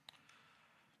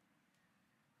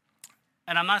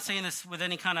 And I'm not saying this with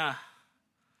any kind of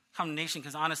condemnation,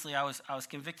 because honestly, I was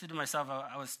convicted to myself.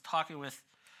 I was talking with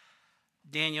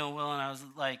Daniel and Will, and I was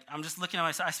like, I'm just looking at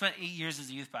myself. I spent 8 years as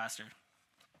a youth pastor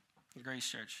in Grace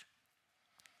Church.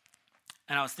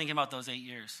 And I was thinking about those 8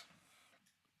 years.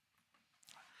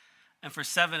 And for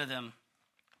 7 of them,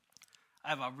 I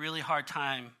have a really hard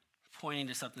time pointing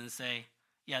to something and say,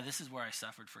 yeah, this is where I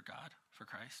suffered for God, for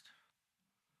Christ.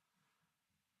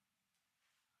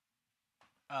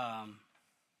 I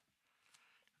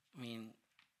mean,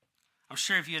 I'm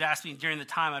sure if you had asked me during the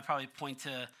time, I'd probably point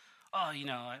to, I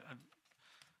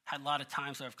had a lot of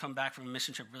times where I've come back from a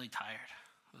mission trip really tired.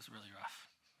 It was really rough.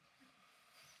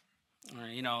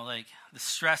 Or, like the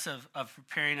stress of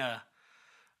preparing a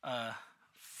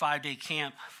 5-day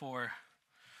camp for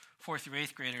 4th through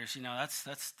 8th graders,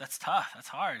 that's tough. That's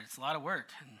hard. It's a lot of work.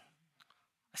 And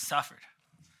I suffered.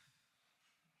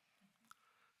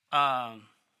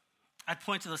 I'd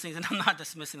point to those things, and I'm not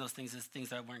dismissing those things as things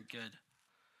that weren't good,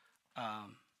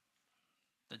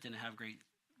 that didn't have great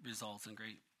results and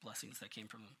great blessings that came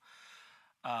from them.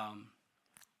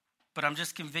 But I'm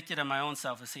just convicted of my own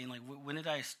self as saying, like, when did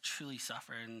I truly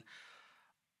suffer? And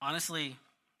honestly,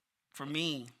 for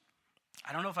me,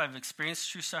 I don't know if I've experienced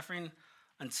true suffering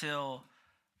until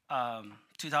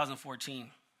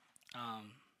 2014.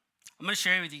 I'm going to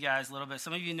share with you guys a little bit.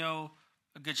 Some of you know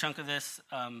a good chunk of this.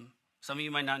 Some of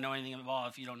you might not know anything at all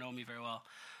if you don't know me very well.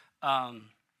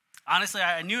 Honestly,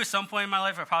 I knew at some point in my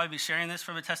life I'd probably be sharing this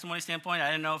from a testimony standpoint.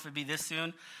 I didn't know if it'd be this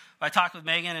soon. But I talked with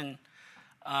Megan, and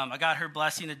I got her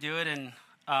blessing to do it. And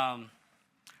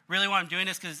really why I'm doing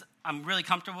this because I'm really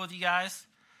comfortable with you guys.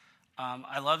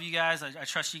 I love you guys. I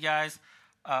trust you guys.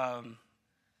 I'm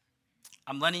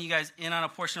letting you guys in on a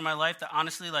portion of my life that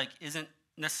honestly isn't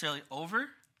necessarily over.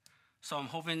 So I'm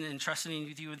hoping and trusting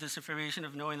with you with this information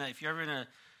of knowing that if you're ever in a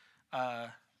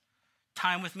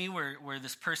time with me where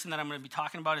this person that I'm going to be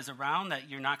talking about is around, that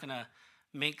you're not going to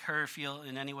make her feel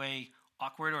in any way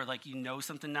awkward or like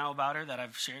something now about her that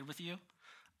I've shared with you.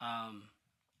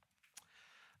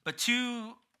 But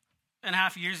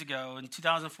 2.5 years ago, in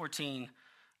 2014,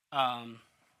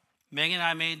 Megan and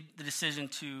I made the decision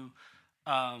to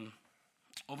open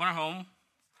our home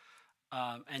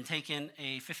and take in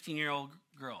a 15-year-old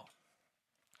girl.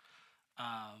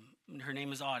 Her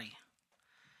name is Audie.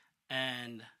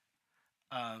 And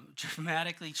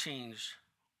dramatically changed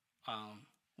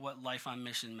what life on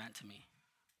mission meant to me.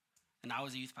 And I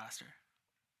was a youth pastor.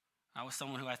 I was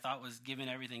someone who I thought was giving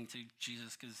everything to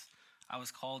Jesus because I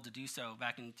was called to do so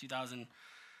back in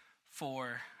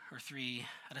 2004 or 3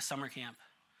 at a summer camp.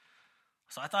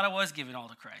 So I thought I was giving all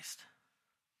to Christ.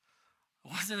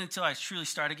 It wasn't until I truly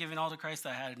started giving all to Christ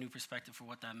that I had a new perspective for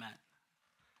what that meant.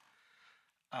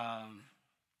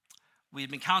 We had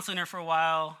been counseling her for a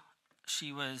while.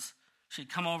 She'd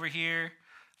come over here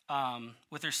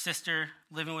with her sister,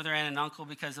 living with her aunt and uncle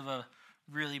because of a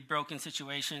really broken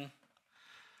situation.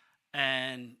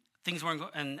 And things weren't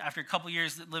and after a couple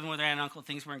years living with her aunt and uncle,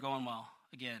 things weren't going well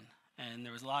again. And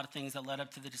there was a lot of things that led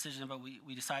up to the decision, but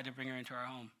we decided to bring her into our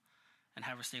home and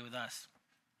have her stay with us.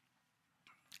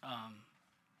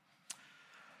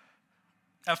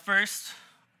 At first,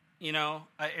 I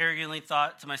arrogantly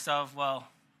thought to myself, well,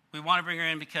 we want to bring her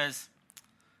in because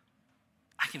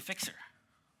I can fix her.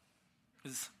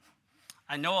 Because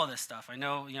I know all this stuff. I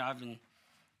know, I've been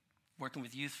working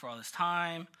with youth for all this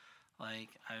time. Like,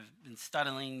 I've been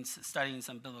studying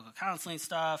some biblical counseling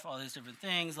stuff, all these different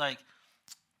things. Like,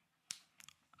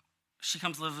 she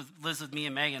comes lives with me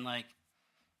and Megan. Like,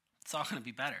 it's all going to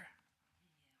be better.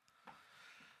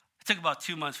 It took about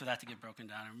 2 months for that to get broken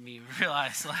down and me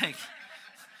realize,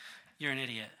 you're an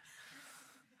idiot.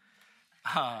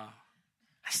 I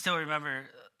still remember,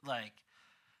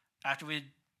 after we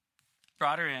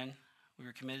brought her in, we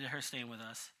were committed to her staying with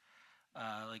us.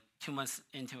 2 months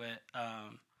into it,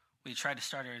 we tried to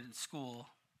start her in school,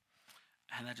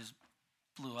 and that just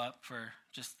blew up for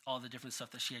just all the different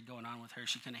stuff that she had going on with her.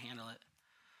 She couldn't handle it,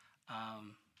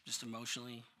 just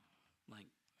emotionally,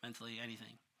 mentally,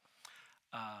 anything.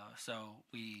 So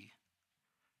me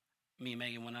and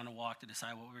Megan went on a walk to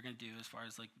decide what we were going to do as far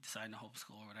as deciding to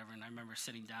homeschool or whatever. And I remember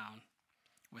sitting down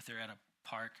with her at a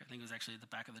park. I think it was actually at the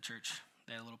back of the church.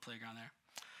 They had a little playground there.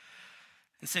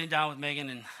 And sitting down with Megan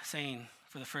and saying,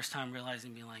 for the first time,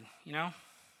 realizing, being like, I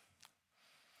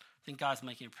think God's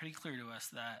making it pretty clear to us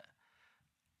that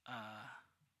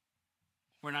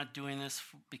we're not doing this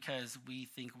because we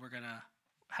think we're going to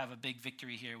have a big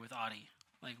victory here with Audie.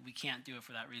 We can't do it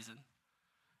for that reason.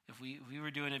 If we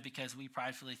were doing it because we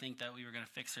pridefully think that we were going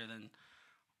to fix her, then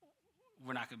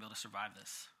we're not going to be able to survive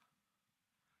this.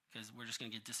 Because we're just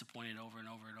going to get disappointed over and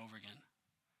over and over again.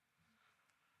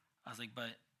 I was like, but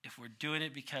if we're doing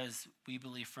it because we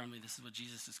believe firmly this is what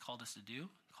Jesus has called us to do,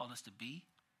 called us to be,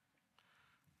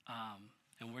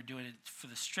 and we're doing it for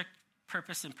the strict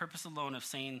purpose and purpose alone of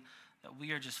saying that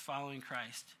we are just following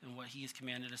Christ and what he has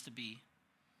commanded us to be,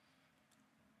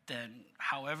 then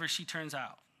however she turns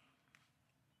out,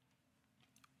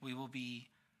 we will be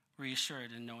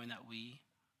reassured in knowing that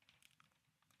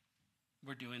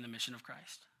we're doing the mission of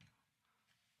Christ.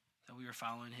 That we were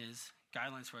following his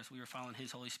guidelines for us. We were following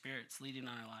his Holy Spirit's leading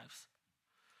on our lives.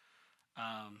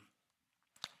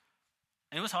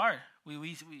 And it was hard.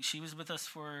 She was with us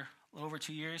for a little over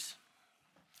 2 years.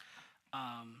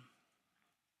 I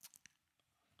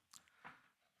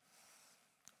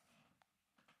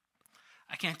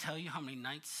can't tell you how many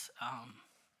nights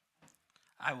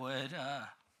I would,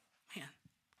 man,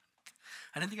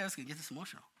 I didn't think I was going to get this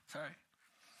emotional. Sorry.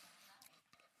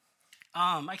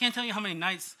 I can't tell you how many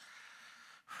nights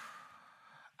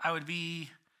I would be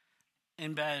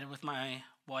in bed with my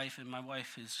wife, and my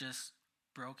wife is just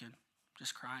broken,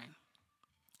 just crying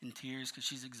in tears because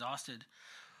she's exhausted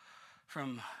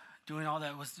from doing all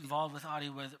that was involved with Audie,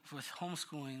 with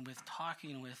homeschooling, with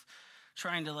talking, with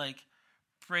trying to like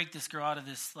break this girl out of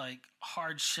this like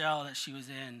hard shell that she was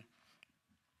in,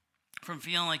 from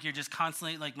feeling like you're just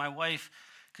constantly like my wife,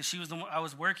 because she was the one I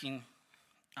was working,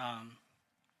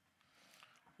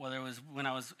 whether it was when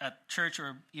I was at church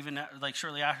or even like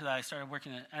shortly after that I started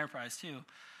working at Enterprise too.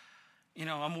 You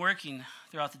know, I'm working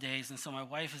throughout the days, and so my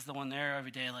wife is the one there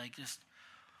every day, like just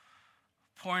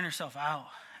pouring herself out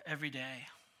every day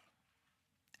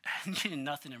and getting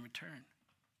nothing in return.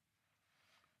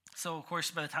 So of course,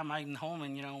 by the time I'm home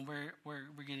and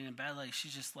we're getting in bed, like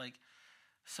she's just like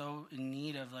so in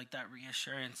need of like that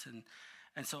reassurance,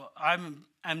 and so I'm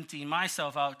emptying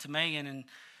myself out to Megan and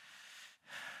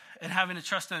having to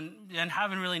trust on and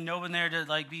having really no one there to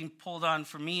like being pulled on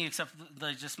for me except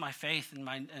just my faith and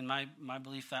my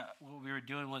belief that what we were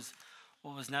doing was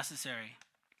what was necessary.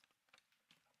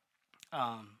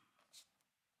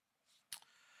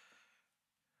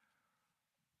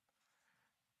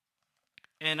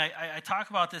 And I talk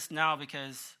about this now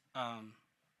because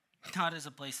not as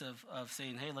a place of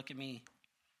saying, hey, look at me,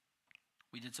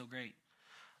 we did so great.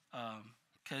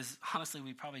 Because honestly,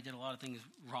 we probably did a lot of things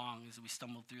wrong as we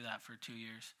stumbled through that for 2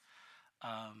 years.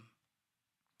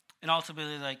 And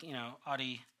ultimately, like,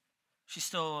 Audie, she's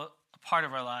still a part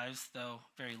of our lives, though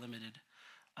very limited.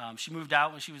 She moved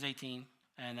out when she was 18,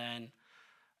 and then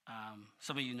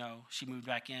some of you know, she moved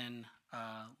back in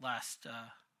last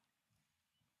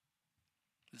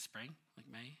this spring, like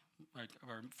May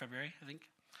or February, I think.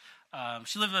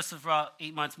 She lived with us for about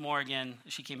 8 months more again.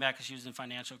 She came back because she was in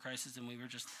financial crisis, and we were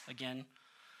just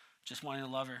wanting to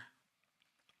love her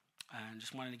and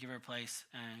just wanting to give her a place.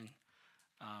 And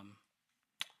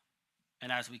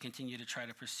as we continue to try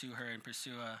to pursue her and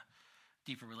pursue a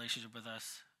deeper relationship with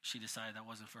us, she decided that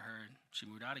wasn't for her, and she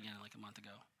moved out again like a month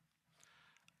ago.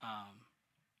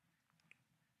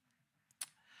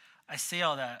 I say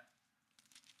all that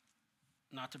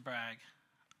not to brag,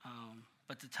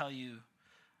 but to tell you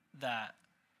that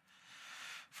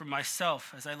for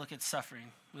myself, as I look at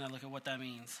suffering, when I look at what that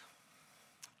means,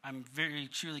 I'm very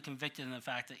truly convicted in the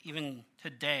fact that even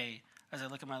today, as I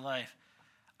look at my life,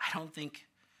 I don't think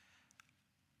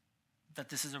that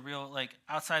this is a real, like,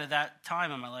 outside of that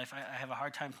time in my life, I have a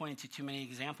hard time pointing to too many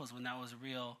examples when that was a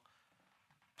real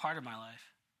part of my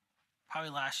life. Probably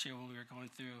last year when we were going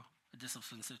through a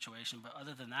discipline situation, but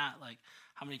other than that, like,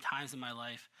 how many times in my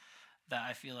life that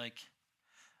I feel like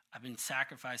I've been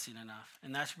sacrificing enough.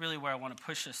 And that's really where I want to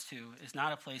push us to, is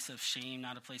not a place of shame,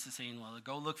 not a place of saying, well,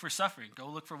 go look for suffering. Go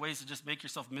look for ways to just make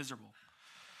yourself miserable.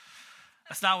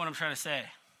 That's not what I'm trying to say.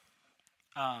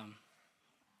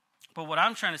 But what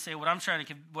I'm trying to say, what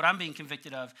I'm being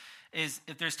convicted of is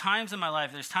if there's times in my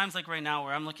life, there's times like right now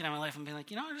where I'm looking at my life and being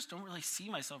like, I just don't really see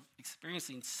myself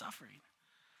experiencing suffering.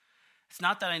 It's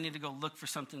not that I need to go look for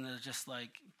something to just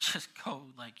go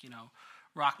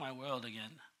rock my world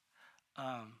again.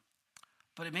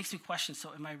 But it makes me question,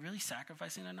 so am I really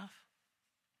sacrificing enough?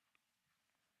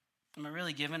 Am I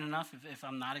really giving enough if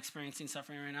I'm not experiencing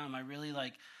suffering right now? Am I really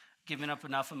giving up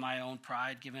enough of my own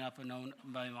pride, giving up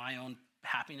my own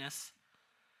happiness?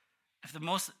 If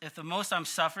the most I'm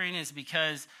suffering is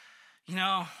because, it'd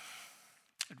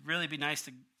really be nice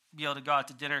to be able to go out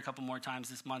to dinner a couple more times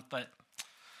this month, but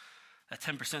that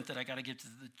 10% that I got to give to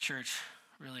the church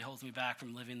really holds me back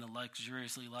from living the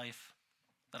luxuriously life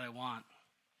that I want.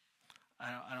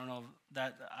 I don't know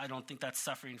that. I don't think that's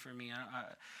suffering for me.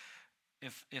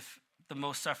 If the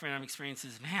most suffering I'm experiencing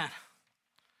is, man,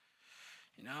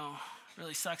 it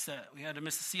really sucks that we had to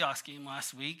miss the Seahawks game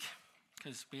last week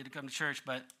because we had to come to church.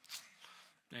 But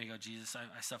there you go, Jesus.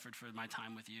 I suffered for my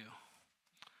time with you.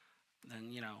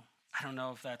 Then I don't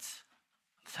know if that's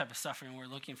the type of suffering we're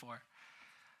looking for.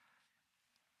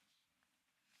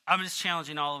 I'm just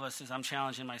challenging all of us as I'm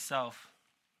challenging myself.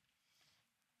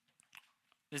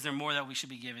 Is there more that we should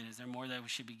be given? Is there more that we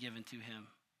should be given to him?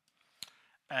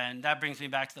 And that brings me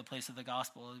back to the place of the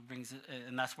gospel.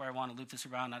 And that's where I want to loop this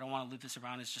around. I don't want to loop this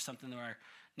around as just something where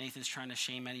Nathan's trying to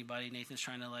shame anybody. Nathan's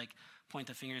trying to point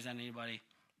the fingers at anybody.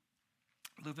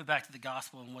 loop it back to the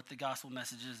gospel and what the gospel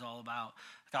message is all about.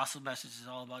 The gospel message is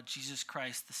all about Jesus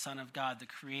Christ, the Son of God, the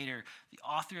creator, the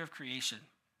author of creation,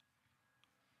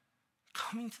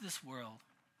 coming to this world,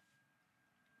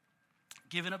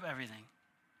 giving up everything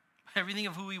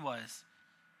of who he was.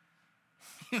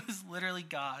 He was literally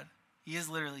God. He is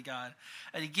literally God.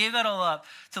 And he gave that all up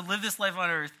to live this life on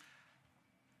earth,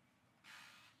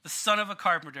 the son of a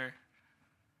carpenter,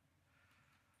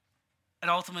 and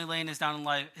ultimately laying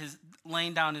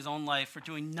down his own life for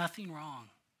doing nothing wrong.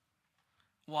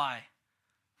 Why?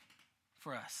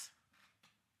 For us.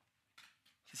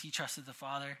 Because he trusted the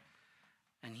Father,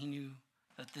 and he knew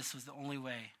that this was the only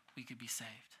way we could be saved.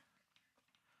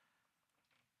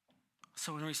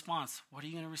 So in response, what are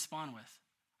you going to respond with?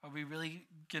 Are we really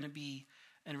going to be,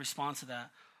 in response to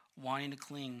that, wanting to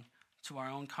cling to our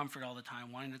own comfort all the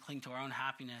time, wanting to cling to our own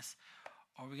happiness?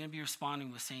 Or are we going to be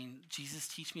responding with saying, Jesus,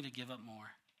 teach me to give up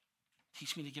more.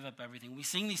 Teach me to give up everything. We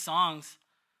sing these songs.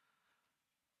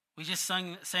 We just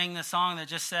sang the song that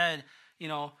just said,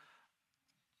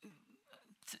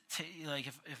 like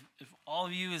if all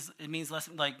of you it means less,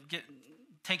 like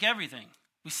take everything.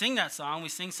 We sing that song. We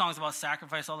sing songs about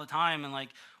sacrifice all the time and like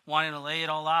wanting to lay it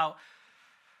all out.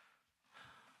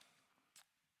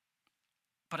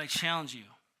 But I challenge you,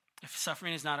 if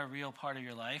suffering is not a real part of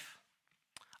your life,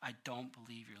 I don't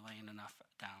believe you're laying enough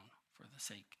down for the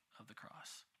sake of the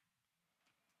cross.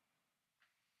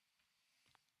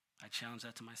 I challenge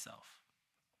that to myself.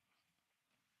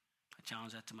 I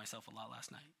challenged that to myself a lot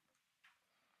last night.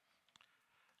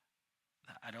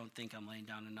 I don't think I'm laying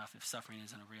down enough if suffering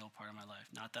isn't a real part of my life.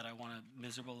 Not that I want a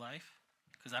miserable life,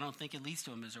 because I don't think it leads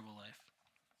to a miserable life.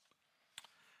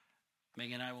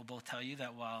 Megan and I will both tell you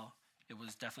that while it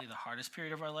was definitely the hardest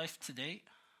period of our life to date,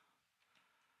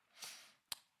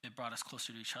 it brought us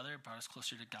closer to each other. It brought us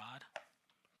closer to God.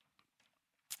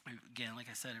 Again, like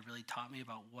I said, it really taught me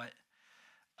about what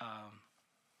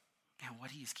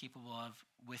he's capable of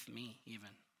with me even.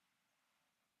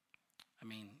 I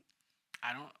mean,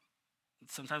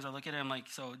 sometimes I look at it, I'm like,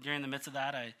 so during the midst of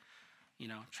that, I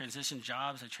transitioned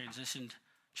jobs, I transitioned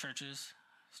churches,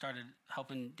 started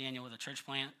helping Daniel with a church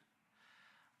plant,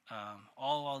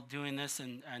 all while doing this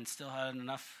and still had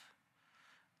enough,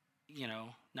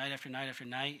 night after night after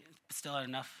night, but still had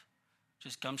enough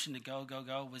just gumption to go.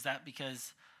 Was that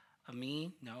because of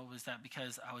me? No. Was that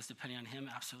because I was depending on him?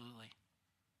 Absolutely.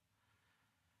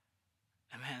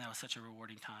 And man, that was such a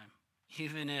rewarding time.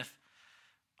 Even if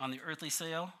on the earthly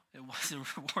scale, it wasn't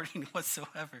rewarding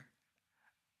whatsoever.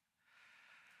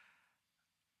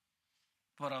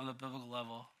 But on the biblical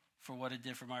level, for what it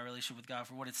did for my relationship with God,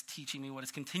 for what it's teaching me, what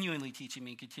it's continually teaching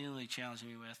me, continually challenging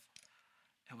me with,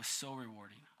 it was so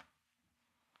rewarding.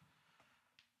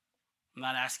 I'm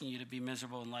not asking you to be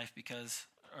miserable in life because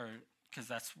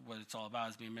that's what it's all about,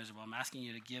 is being miserable. I'm asking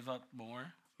you to give up more.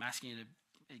 I'm asking you to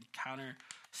encounter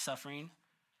suffering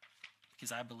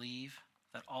because I believe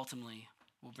that ultimately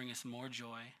will bring us more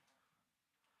joy,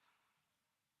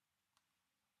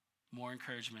 more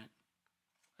encouragement,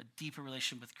 a deeper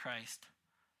relationship with Christ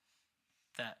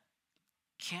that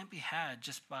can't be had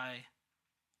just by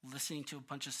listening to a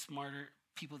bunch of smarter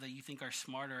people that you think are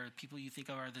smarter, or people you think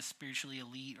are the spiritually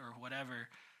elite or whatever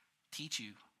teach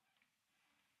you.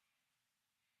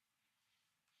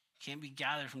 Can't be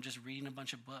gathered from just reading a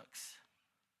bunch of books.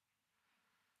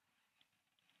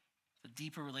 The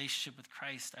deeper relationship with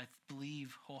Christ, I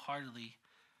believe wholeheartedly,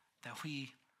 that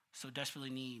we so desperately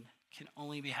need can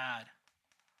only be had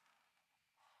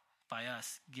by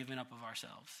us giving up of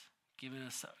ourselves,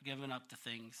 giving up the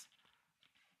things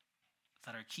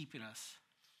that are keeping us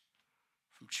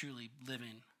from truly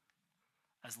living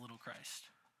as little Christ.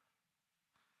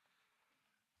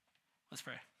 Let's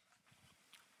pray.